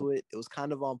getting into it. It was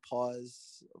kind of on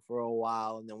pause for a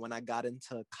while. And then when I got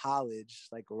into college,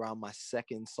 like around my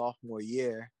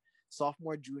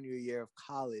junior year of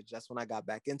college, that's when I got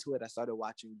back into it. I started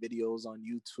watching videos on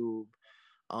YouTube,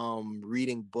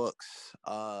 reading books.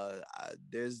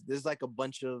 There's a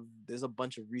bunch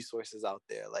of resources out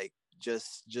there, like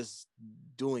just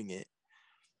doing it.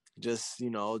 Just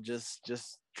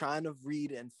trying to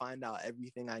read and find out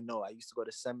everything I know. I used to go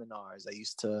to seminars. I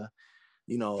used to,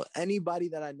 anybody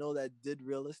that I know that did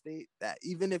real estate, that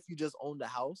even if you just owned a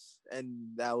house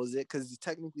and that was it, because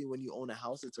technically when you own a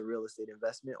house, it's a real estate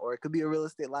investment, or it could be a real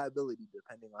estate liability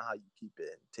depending on how you keep it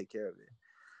and take care of it.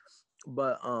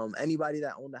 But anybody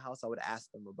that owned a house, I would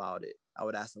ask them about it. I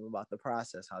would ask them about the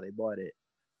process, how they bought it.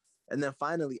 And then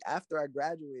finally, after I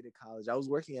graduated college, I was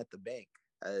working at the bank.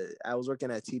 I was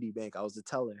working at TD Bank. I was a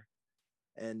teller.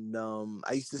 And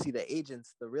I used to see the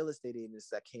real estate agents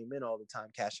that came in all the time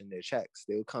cashing their checks.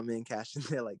 They would come in cashing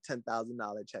their like $10,000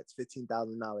 checks,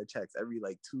 $15,000 checks every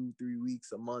like 2-3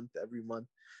 weeks, a month, every month.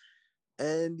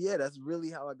 And yeah, that's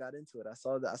really how I got into it. I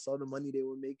saw the money they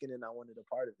were making and I wanted a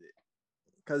part of it.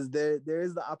 Because there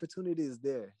is the opportunity is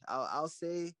there. I'll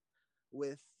say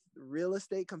with real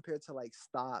estate compared to like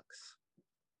stocks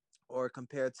or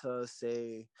compared to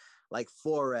say like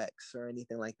Forex or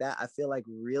anything like that, I feel like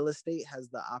real estate has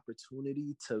the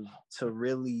opportunity to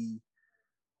really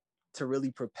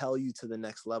propel you to the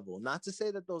next level. Not to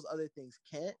say that those other things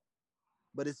can't,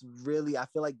 but it's really, I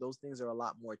feel like those things are a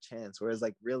lot more chance. Whereas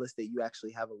like real estate, you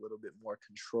actually have a little bit more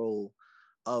control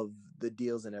of the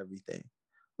deals and everything.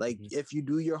 Like if you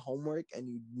do your homework and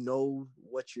you know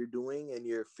what you're doing and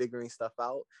you're figuring stuff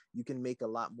out, you can make a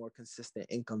lot more consistent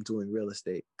income doing real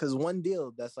estate. Because one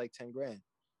deal, that's like 10 grand,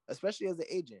 especially as an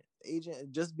agent,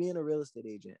 just being a real estate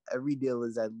agent, every deal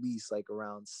is at least like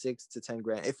around 6 to 10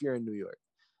 grand. If you're in New York,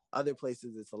 other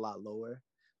places, it's a lot lower.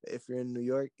 If you're in New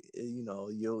York,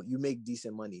 you make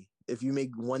decent money. If you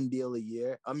make one deal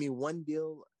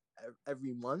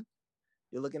every month,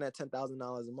 you're looking at $10,000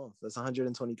 a month. That's $120,000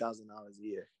 a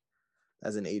year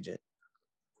as an agent.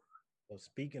 So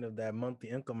speaking of that monthly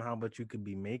income, how much you could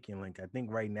be making? Like I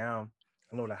think right now,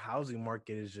 I know the housing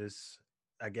market is just,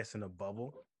 I guess, in a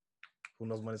bubble. Who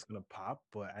knows when it's gonna pop?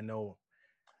 But I know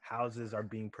houses are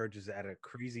being purchased at a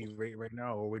crazy rate right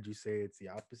now, or would you say it's the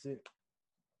opposite?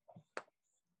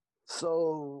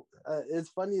 So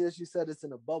it's funny that you said it's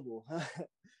in a bubble.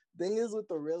 Thing is, with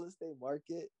the real estate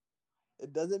market,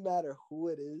 it doesn't matter who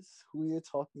it is, who you're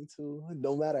talking to,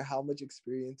 no matter how much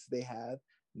experience they have.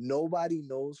 Nobody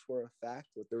knows for a fact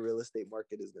what the real estate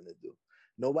market is going to do.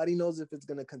 Nobody knows if it's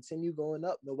going to continue going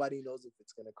up. Nobody knows if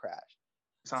it's going to crash.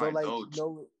 Sound So like like Doge.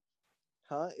 no,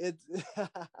 huh? It's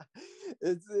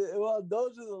it's well,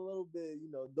 Doge is a little bit,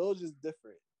 Doge is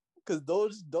different because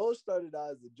Doge started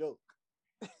out as a joke.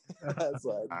 That's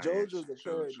why Doge was a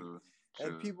parody,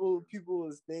 and people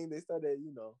was saying they started,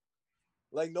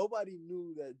 like nobody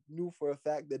knew for a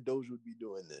fact that Doge would be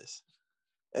doing this.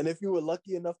 And if you were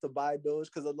lucky enough to buy Doge,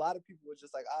 because a lot of people were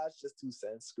just like, it's just 2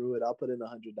 cents. Screw it. I'll put in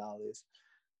 $100.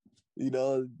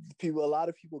 A lot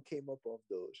of people came up off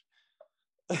Doge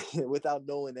without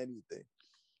knowing anything.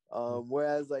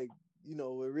 Whereas like,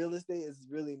 with real estate is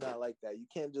really not like that. You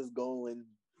can't just go and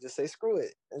just say, screw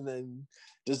it. And then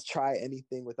just try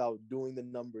anything without doing the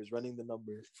numbers, running the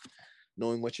numbers,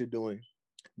 knowing what you're doing.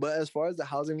 But as far as the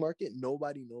housing market,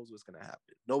 nobody knows what's going to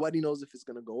happen. Nobody knows if it's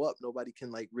going to go up. Nobody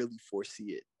can like really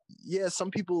foresee it. Yeah,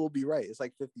 some people will be right. It's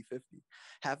like 50-50.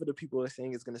 Half of the people are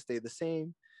saying it's going to stay the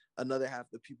same. Another half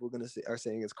of the people are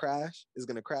saying it's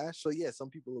going to crash. So yeah, some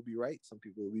people will be right. Some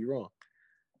people will be wrong.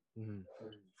 Mm-hmm.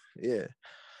 Yeah.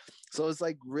 So it's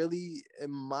like really,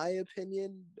 in my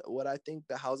opinion, what I think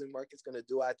the housing market's going to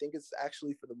do, I think it's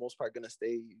actually for the most part going to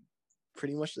stay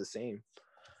pretty much the same.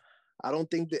 I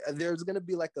don't think that there's going to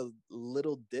be like a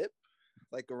little dip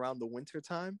like around the winter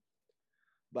time,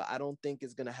 but I don't think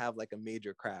it's going to have like a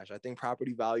major crash. I think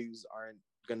property values aren't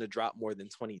going to drop more than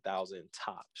 20,000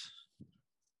 tops.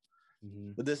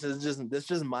 Mm-hmm. But this is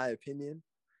just my opinion,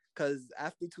 because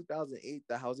after 2008,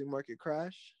 the housing market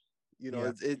crashed.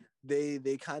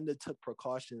 They kind of took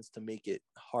precautions to make it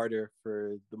harder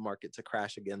for the market to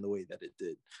crash again the way that it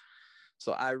did.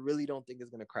 So I really don't think it's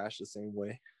going to crash the same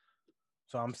way.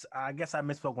 So I guess I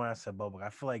misspoke when I said bubble. I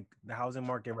feel like the housing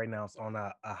market right now is on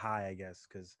a high, I guess,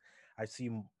 because I see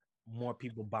more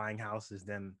people buying houses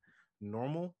than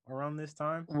normal around this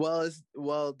time.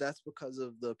 Well, that's because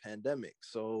of the pandemic.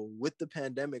 So with the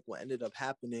pandemic, what ended up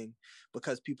happening,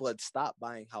 because people had stopped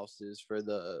buying houses for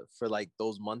like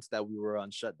those months that we were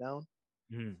on shutdown,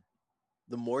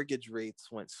 the mortgage rates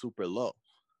went super low.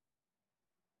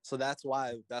 So that's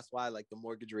why like the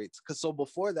mortgage rates, because so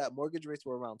before that, mortgage rates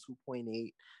were around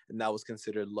 2.8, and that was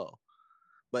considered low.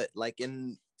 But like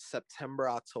in September,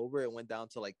 October, it went down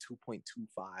to like 2.25,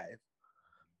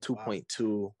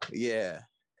 2.2. Wow. Yeah.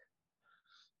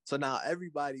 So now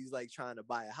everybody's like trying to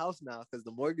buy a house now because the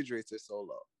mortgage rates are so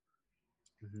low.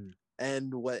 Mm-hmm.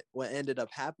 And what ended up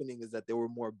happening is that there were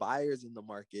more buyers in the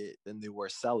market than there were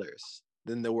sellers,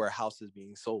 than there were houses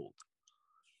being sold.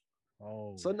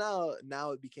 Oh. So now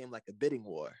it became like a bidding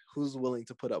war. Who's willing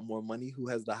to put up more money? Who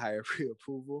has the higher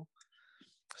pre-approval?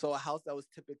 So a house that was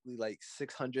typically like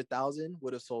 600,000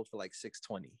 would have sold for like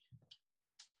 620.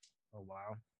 Oh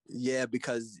wow. Yeah,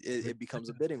 because it becomes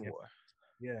a bidding war.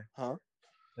 Yeah. Huh?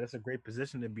 That's a great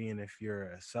position to be in if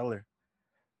you're a seller.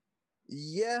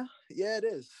 Yeah, it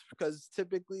is. Because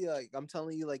typically, like I'm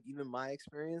telling you, like even my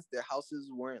experience, their houses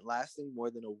weren't lasting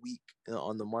more than a week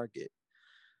on the market.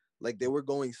 Like they were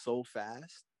going so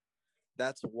fast.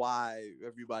 That's why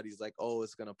everybody's like, oh,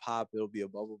 it's going to pop. It'll be a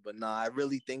bubble. But nah, I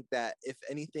really think that if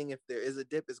anything, if there is a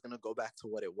dip, it's going to go back to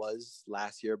what it was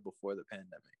last year before the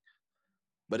pandemic.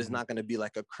 But it's not going to be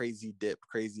like a crazy dip,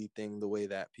 crazy thing the way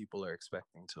that people are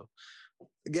expecting to.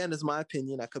 Again, it's my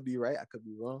opinion. I could be right. I could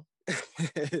be wrong.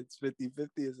 It's 50-50.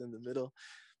 It's in the middle.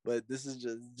 But this is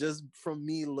just from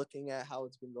me looking at how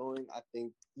it's been going. I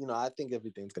think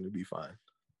everything's going to be fine.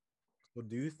 Well,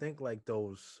 do you think like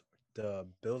the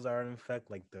bills are in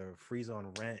effect, like the freeze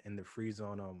on rent and the freeze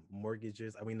on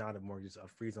mortgages? I mean, not a mortgage, a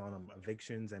freeze on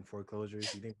evictions and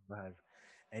foreclosures. Do you think will have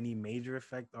any major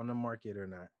effect on the market or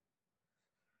not?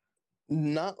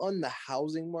 Not on the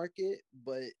housing market,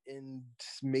 but in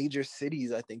major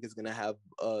cities, I think it's going to have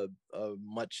a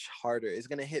much harder. It's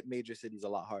going to hit major cities a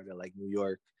lot harder, like New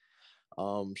York,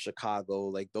 Chicago,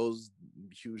 like those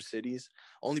huge cities,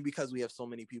 only because we have so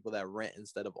many people that rent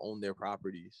instead of own their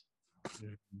properties.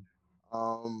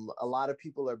 Mm-hmm. A lot of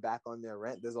people are back on their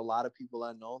rent. There's a lot of people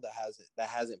I know that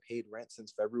hasn't paid rent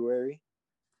since February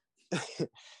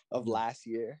of last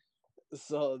year.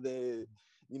 So there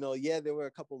were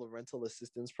a couple of rental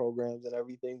assistance programs and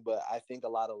everything, but I think a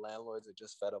lot of landlords are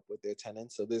just fed up with their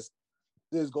tenants. So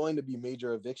there's going to be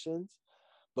major evictions,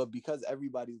 but because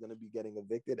everybody's going to be getting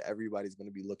evicted, everybody's going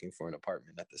to be looking for an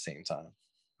apartment at the same time.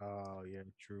 Oh, yeah,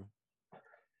 true.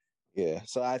 Yeah,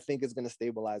 so I think it's going to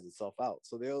stabilize itself out.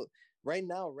 So they'll right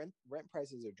now rent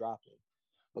prices are dropping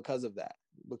because of that.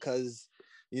 Because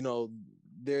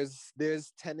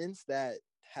there's tenants that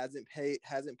hasn't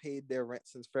paid their rent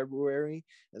since February,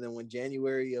 and then when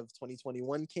January of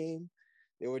 2021 came,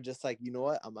 they were just like, you know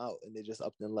what, I'm out, and they just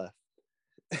upped and left.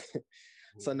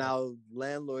 So now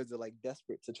landlords are like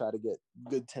desperate to try to get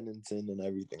good tenants in and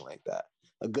everything like that.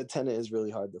 A good tenant is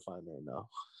really hard to find right now.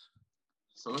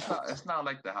 So it's not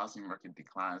like the housing market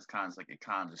declines. It's kind of like it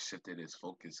kind of just shifted its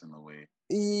focus in a way.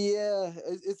 Yeah,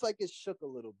 it's like it shook a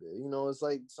little bit. It's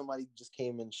like somebody just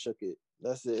came and shook it.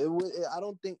 That's it. I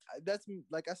don't think that's,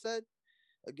 like I said,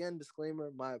 again,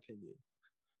 disclaimer, my opinion.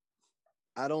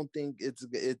 I don't think it's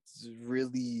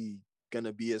really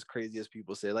gonna be as crazy as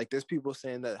people say. Like, there's people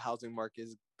saying that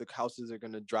the houses are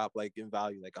gonna drop like in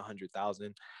value like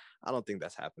 100,000. I don't think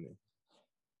that's happening.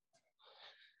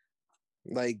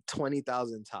 Like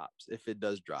 20,000 tops if it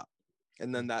does drop,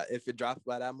 and then that if it drops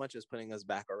by that much, it's putting us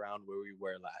back around where we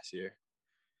were last year.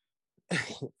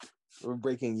 We're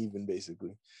breaking even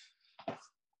basically. It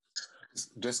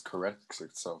just corrects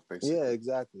itself basically. Yeah,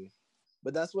 exactly.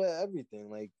 But that's what everything,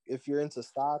 like if you're into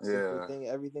stocks,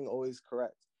 everything always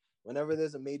corrects. Whenever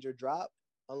there's a major drop,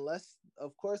 unless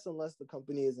the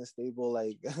company isn't stable,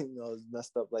 like it's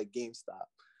messed up like GameStop.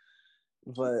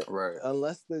 But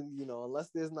unless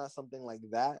there's not something like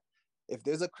that, if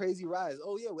there's a crazy rise,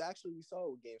 we saw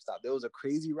it with GameStop. There was a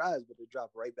crazy rise, but it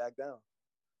dropped right back down.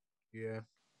 Yeah.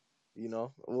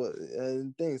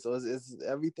 And things. So it's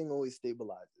everything always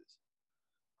stabilizes.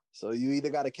 So you either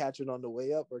got to catch it on the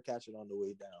way up or catch it on the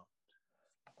way down.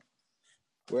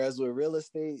 Whereas with real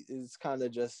estate, it's kind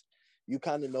of just, you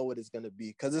kind of know what it's going to be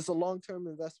because it's a long-term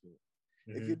investment.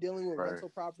 Mm-hmm. If you're dealing with rental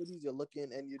properties, you're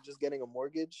looking and you're just getting a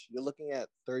mortgage, you're looking at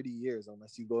 30 years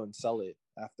unless you go and sell it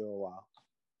after a while.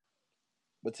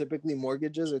 But typically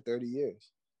mortgages are 30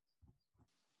 years.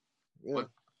 Yeah.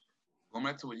 Going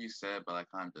back to what you said about like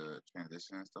kind of the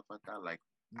transition and stuff like that, like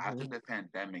after the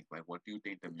pandemic, like what do you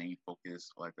think the main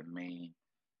focus or like the main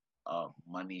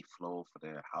money flow for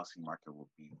the housing market will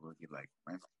be? Will it be like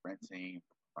renting,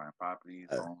 buying properties,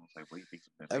 homes? Like what do you think?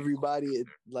 Everybody,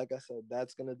 like I said,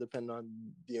 that's gonna depend on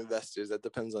the investors. That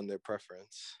depends on their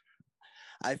preference.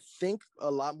 I think a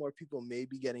lot more people may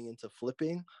be getting into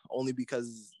flipping only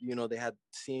because they had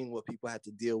seen what people had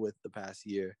to deal with the past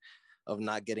year of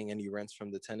not getting any rents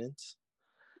from the tenants.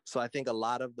 So I think a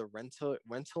lot of the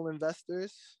rental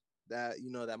investors that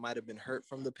that might have been hurt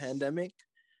from the pandemic,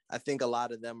 I think a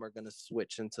lot of them are going to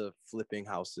switch into flipping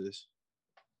houses.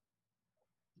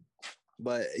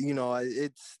 But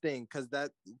it's thing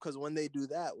because when they do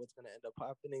that, what's going to end up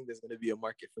happening? There's going to be a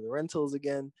market for the rentals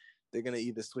again. They're going to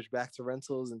either switch back to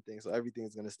rentals and things. So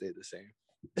everything's going to stay the same.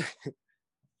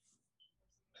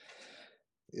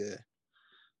 Yeah.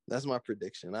 That's my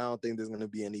prediction. I don't think there's going to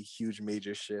be any huge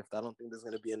major shift. I don't think there's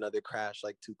going to be another crash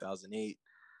like 2008.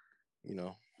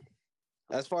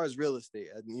 As far as real estate,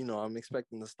 I'm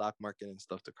expecting the stock market and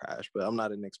stuff to crash, but I'm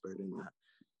not an expert in that.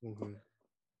 Mm-hmm.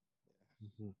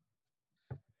 Mm-hmm.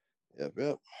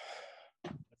 Yep.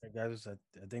 Okay, guys,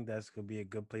 I think that's going to be a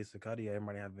good place to cut it.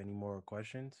 Everybody have any more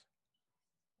questions?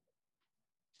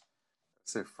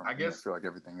 That's it for me. I feel like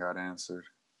everything got answered.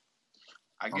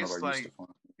 I guess like,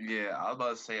 yeah, I was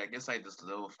about to say, I guess like just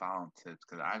little final tips,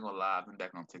 because I ain't gonna lie, I've been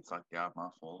back on TikTok, my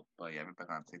fault, but yeah, I've been back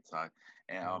on TikTok,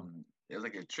 and there's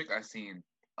like a trick I seen,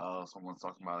 someone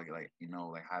talking about like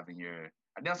having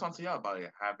I think I was talking to y'all about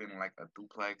it, having like a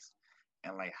duplex,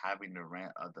 and like having the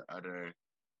rent of the other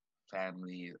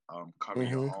family cover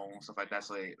your home, stuff like that.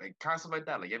 So like kind of stuff like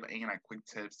that. Like you have any like quick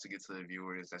tips to get to the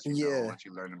viewers that what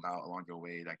you learn about along your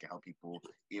way that can help people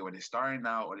either when they're starting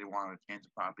out or they want to change the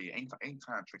property. Any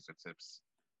kind of tricks or tips.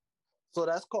 So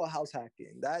that's called house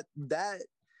hacking. That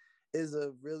is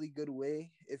a really good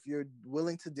way if you're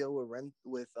willing to deal with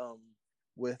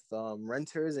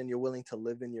renters and you're willing to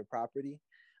live in your property.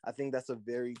 I think that's a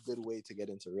very good way to get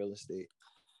into real estate.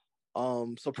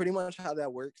 So pretty much how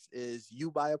that works is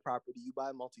you buy a property, you buy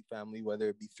a multifamily, whether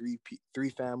it be three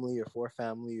family or 4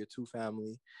 family or 2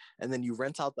 family, and then you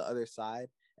rent out the other side,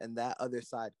 and that other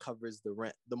side covers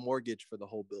the mortgage for the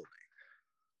whole building.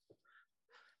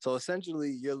 So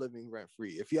essentially you're living rent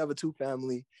free. If you have a 2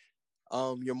 family,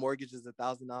 your mortgage is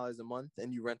 $1,000 a month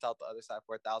and you rent out the other side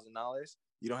for $1,000,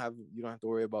 you don't have to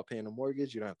worry about paying a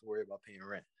mortgage, you don't have to worry about paying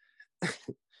rent.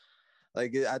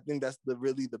 Like, I think that's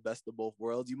really the best of both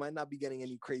worlds. You might not be getting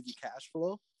any crazy cash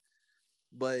flow,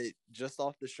 but just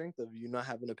off the strength of you not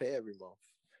having to pay every month,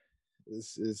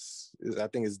 I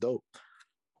think it's dope.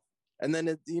 And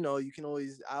then you can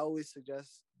I always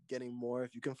suggest getting more.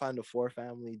 If you can find a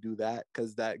 4-family, do that,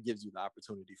 because that gives you the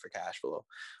opportunity for cash flow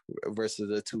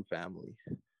versus a 2-family.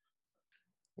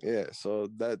 Yeah, so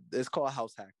that it's called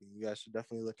house hacking. You guys should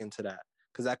definitely look into that,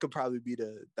 because that could probably be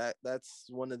that's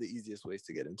one of the easiest ways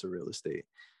to get into real estate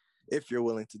if you're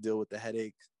willing to deal with the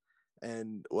headaches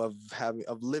and of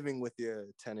living with your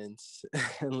tenants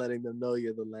and letting them know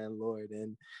you're the landlord.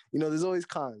 And there's always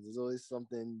cons. There's always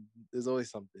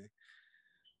something.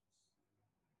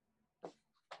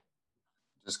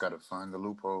 Just gotta find the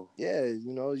loophole. Yeah,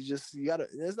 you gotta.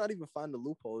 It's not even find the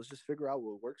loophole. It's just figure out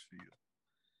what works for you.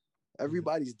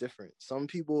 Everybody's different. Some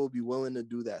people will be willing to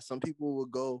do that. Some people will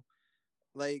go,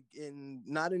 like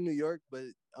not in New York, but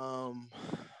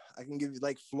I can give you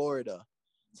like Florida.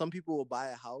 Some people will buy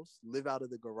a house, live out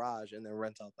of the garage, and then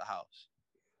rent out the house.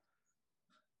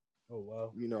 Oh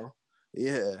wow.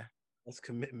 Yeah. That's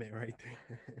commitment right there.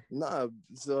 Nah,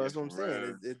 so that's what I'm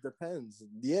saying. It depends.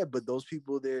 Yeah, but those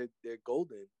people, they're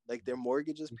golden. Like their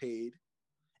mortgage is paid,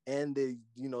 and they're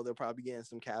probably getting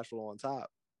some cash flow on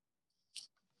top.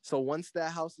 So once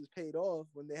that house is paid off,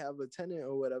 when they have a tenant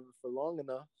or whatever for long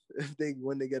enough,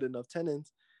 when they get enough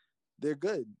tenants, they're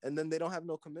good. And then they don't have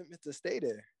no commitment to stay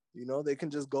there. They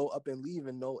can just go up and leave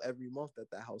and know every month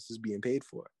that house is being paid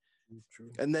for.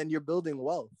 True. And then you're building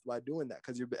wealth by doing that,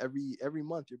 because you're every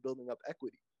month you're building up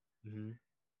equity. Mm-hmm.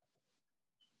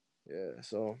 Yeah,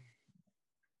 so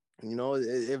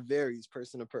it varies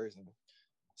person to person.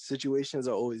 Situations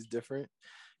are always different.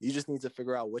 You just need to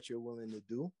figure out what you're willing to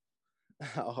do,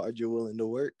 how hard you're willing to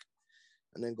work,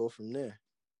 and then go from there.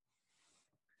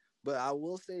 But I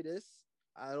will say this: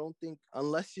 I don't think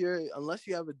unless you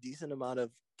have a decent amount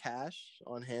of cash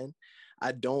on hand,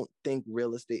 I don't think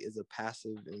real estate is a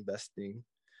passive investing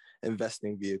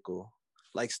vehicle.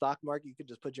 Like stock market, you could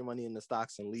just put your money in the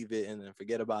stocks and leave it and then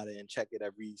forget about it and check it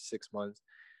every 6 months.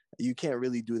 You can't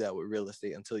really do that with real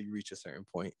estate until you reach a certain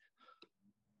point.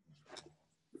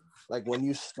 Like when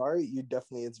you start,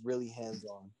 it's really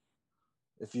hands-on.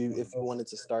 If you wanted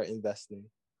to start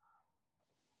investing.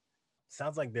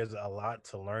 Sounds like there's a lot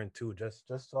to learn too, just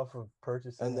off of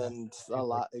purchasing. And then a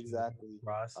lot, exactly.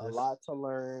 Process. A lot to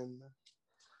learn.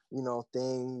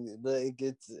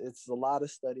 It's a lot of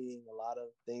studying, a lot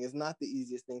of things. It's not the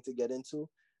easiest thing to get into,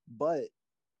 but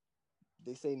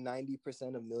they say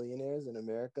 90% of millionaires in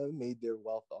America made their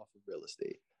wealth off of real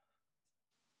estate.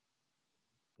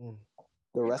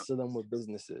 The rest of them were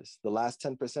businesses. The last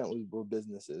 10% were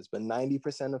businesses, but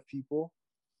 90% of people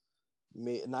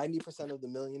 90% of the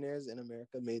millionaires in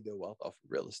America made their wealth off of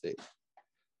real estate.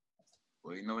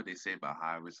 Well, you know what they say about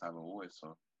high risk, high reward,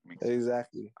 so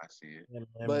exactly. I see it.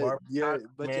 But your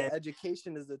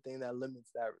education is the thing that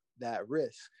limits that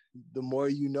risk. The more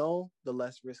you know, the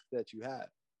less risk that you have.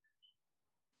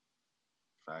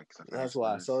 Facts. That's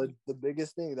why. So the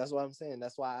biggest thing, that's what I'm saying.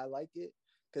 That's why I like it,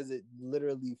 because it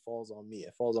literally falls on me.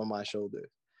 It falls on my shoulders.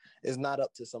 It's not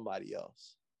up to somebody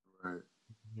else. Right.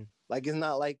 Like it's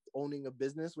not like owning a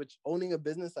business, which owning a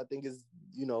business I think is,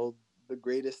 the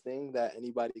greatest thing that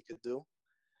anybody could do.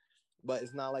 But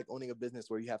it's not like owning a business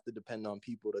where you have to depend on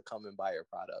people to come and buy your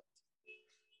product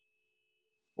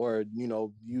or,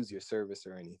 use your service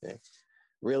or anything.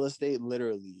 Real estate,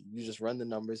 literally, you just run the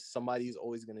numbers. Somebody's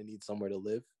always going to need somewhere to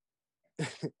live.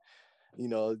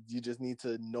 You just need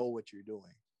to know what you're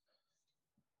doing.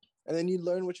 And then you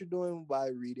learn what you're doing by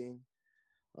reading,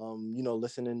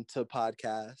 listening to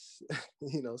podcasts,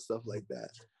 stuff like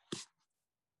that.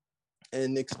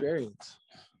 And experience.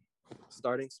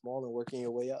 Starting small and working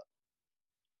your way up.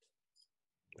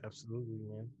 Absolutely,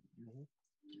 man. Mm-hmm.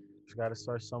 You got to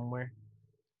start somewhere.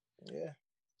 Yeah.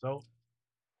 So,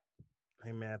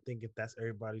 hey, man, I think if that's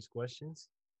everybody's questions,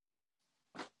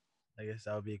 I guess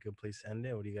that would be a good place to end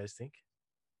it. What do you guys think?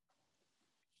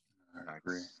 I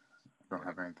agree. I don't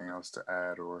have anything else to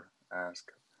add or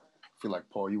ask. I feel like,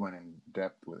 Paul, you went in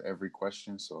depth with every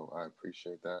question, so I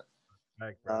appreciate that.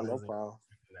 Right, no problem.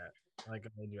 Like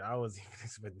I was even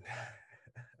expecting that.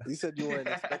 You said you weren't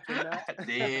expecting that?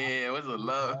 Yeah, it was a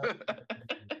love.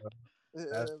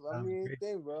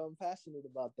 Bro, I'm passionate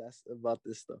about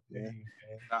this stuff, man.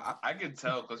 I can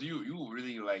tell because you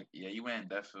really you went in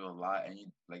depth with a lot, and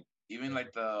you even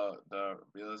the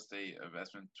real estate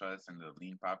investment trust and the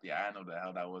lien property. I know the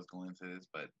hell that was going into this,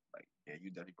 but you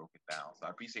definitely broke it down. So I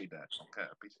appreciate that. Okay,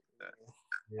 I appreciate that.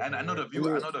 Yeah, and I know the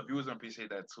viewers appreciate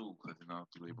that too, because you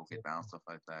really broke it down, stuff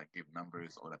like that, give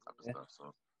numbers, all that type of stuff.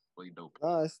 So really dope.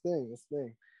 It's thing.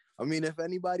 I mean, if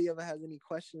anybody ever has any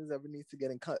questions, ever needs to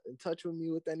get in touch with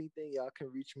me with anything, y'all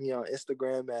can reach me on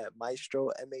Instagram at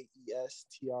Maestro,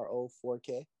 Maestro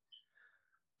 4K.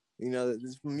 You know,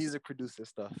 this music producer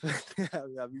stuff.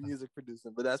 I'll be music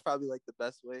producing, but that's probably like the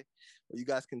best way. You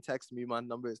guys can text me. My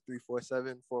number is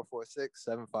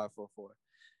 347-446-7544.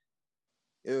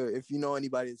 If you know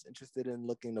anybody that's interested in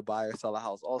looking to buy or sell a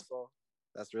house, also,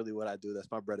 that's really what I do.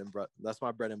 That's my bread and butter. That's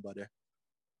my bread and butter.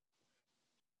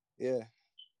 Yeah.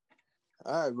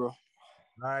 All right, bro.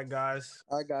 All right, guys.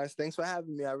 Thanks for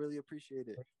having me. I really appreciate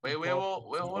it. Wait, hold on.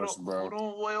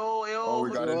 Oh,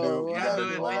 we gotta do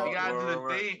the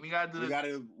thing.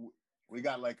 We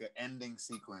got like an ending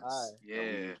sequence. Right.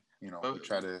 Yeah. We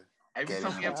try to. Every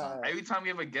time we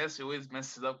have a guest, we always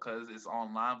mess it up because it's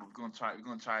online. But we're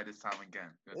gonna try this time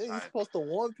again. You're supposed to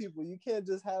warn people. You can't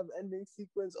just have ending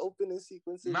sequence, opening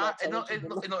sequences. It's not even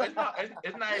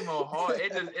hard.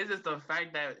 It's just the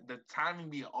fact that the timing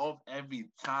be off every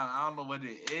time. I don't know what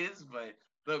it is, but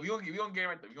look, we gonna get it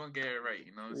right. We gonna get it right.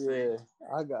 You know what I'm saying?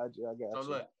 Yeah, I got you. So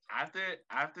look,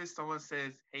 after someone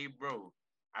says, "Hey, bro,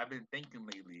 I've been thinking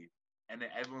lately." And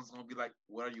then everyone's gonna be like,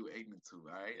 "What are you aiming to?"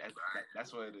 All right,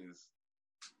 that's what it is.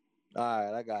 All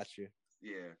right, I got you.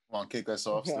 Yeah. Want to kick us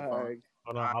off, Stefan?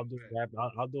 Hold on, I'll do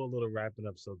a little wrapping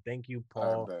up. So thank you,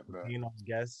 Paul, for being our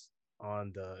guest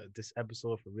on this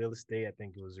episode for real estate. I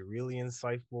think it was really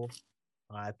insightful.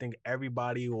 I think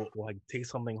everybody will like take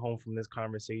something home from this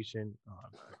conversation.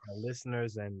 Our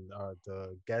listeners and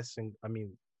the guests, and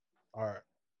our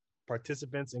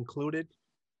participants included.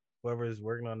 Whoever is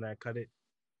working on that, cut it.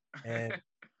 And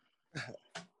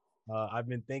I've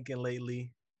been thinking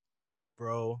lately,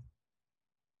 bro.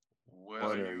 What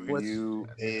are you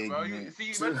ignorant? Bro, you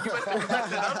messed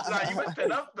it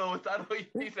up though. It's not what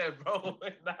you said, bro.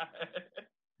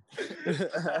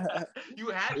 You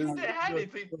had it,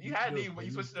 but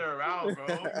you switched it around, bro.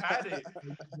 You had it.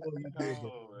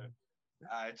 All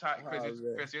right, try,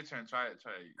 Chris, your turn. Try it.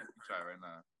 You try it right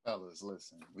now. Fellas,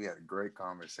 listen. We had a great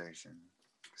conversation.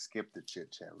 Skip the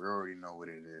chit chat. We already know what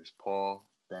it is. Paul,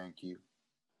 thank you.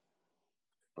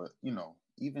 But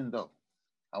even though,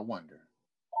 I wonder.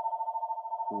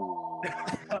 Ooh. It's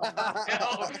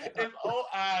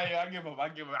I give up.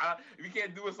 We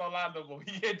can't do this online no more. We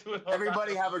can't do it.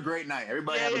 Everybody have a great night.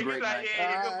 Everybody have a great night.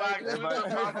 Goodbye.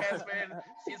 Podcast, man.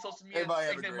 See social media.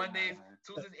 Mondays,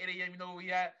 Tuesdays, 8 a.m. You know where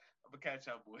we at? I'm gonna catch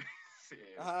up, boys.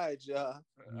 All right, y'all. All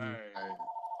right.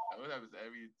 What happens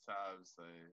every time? Say.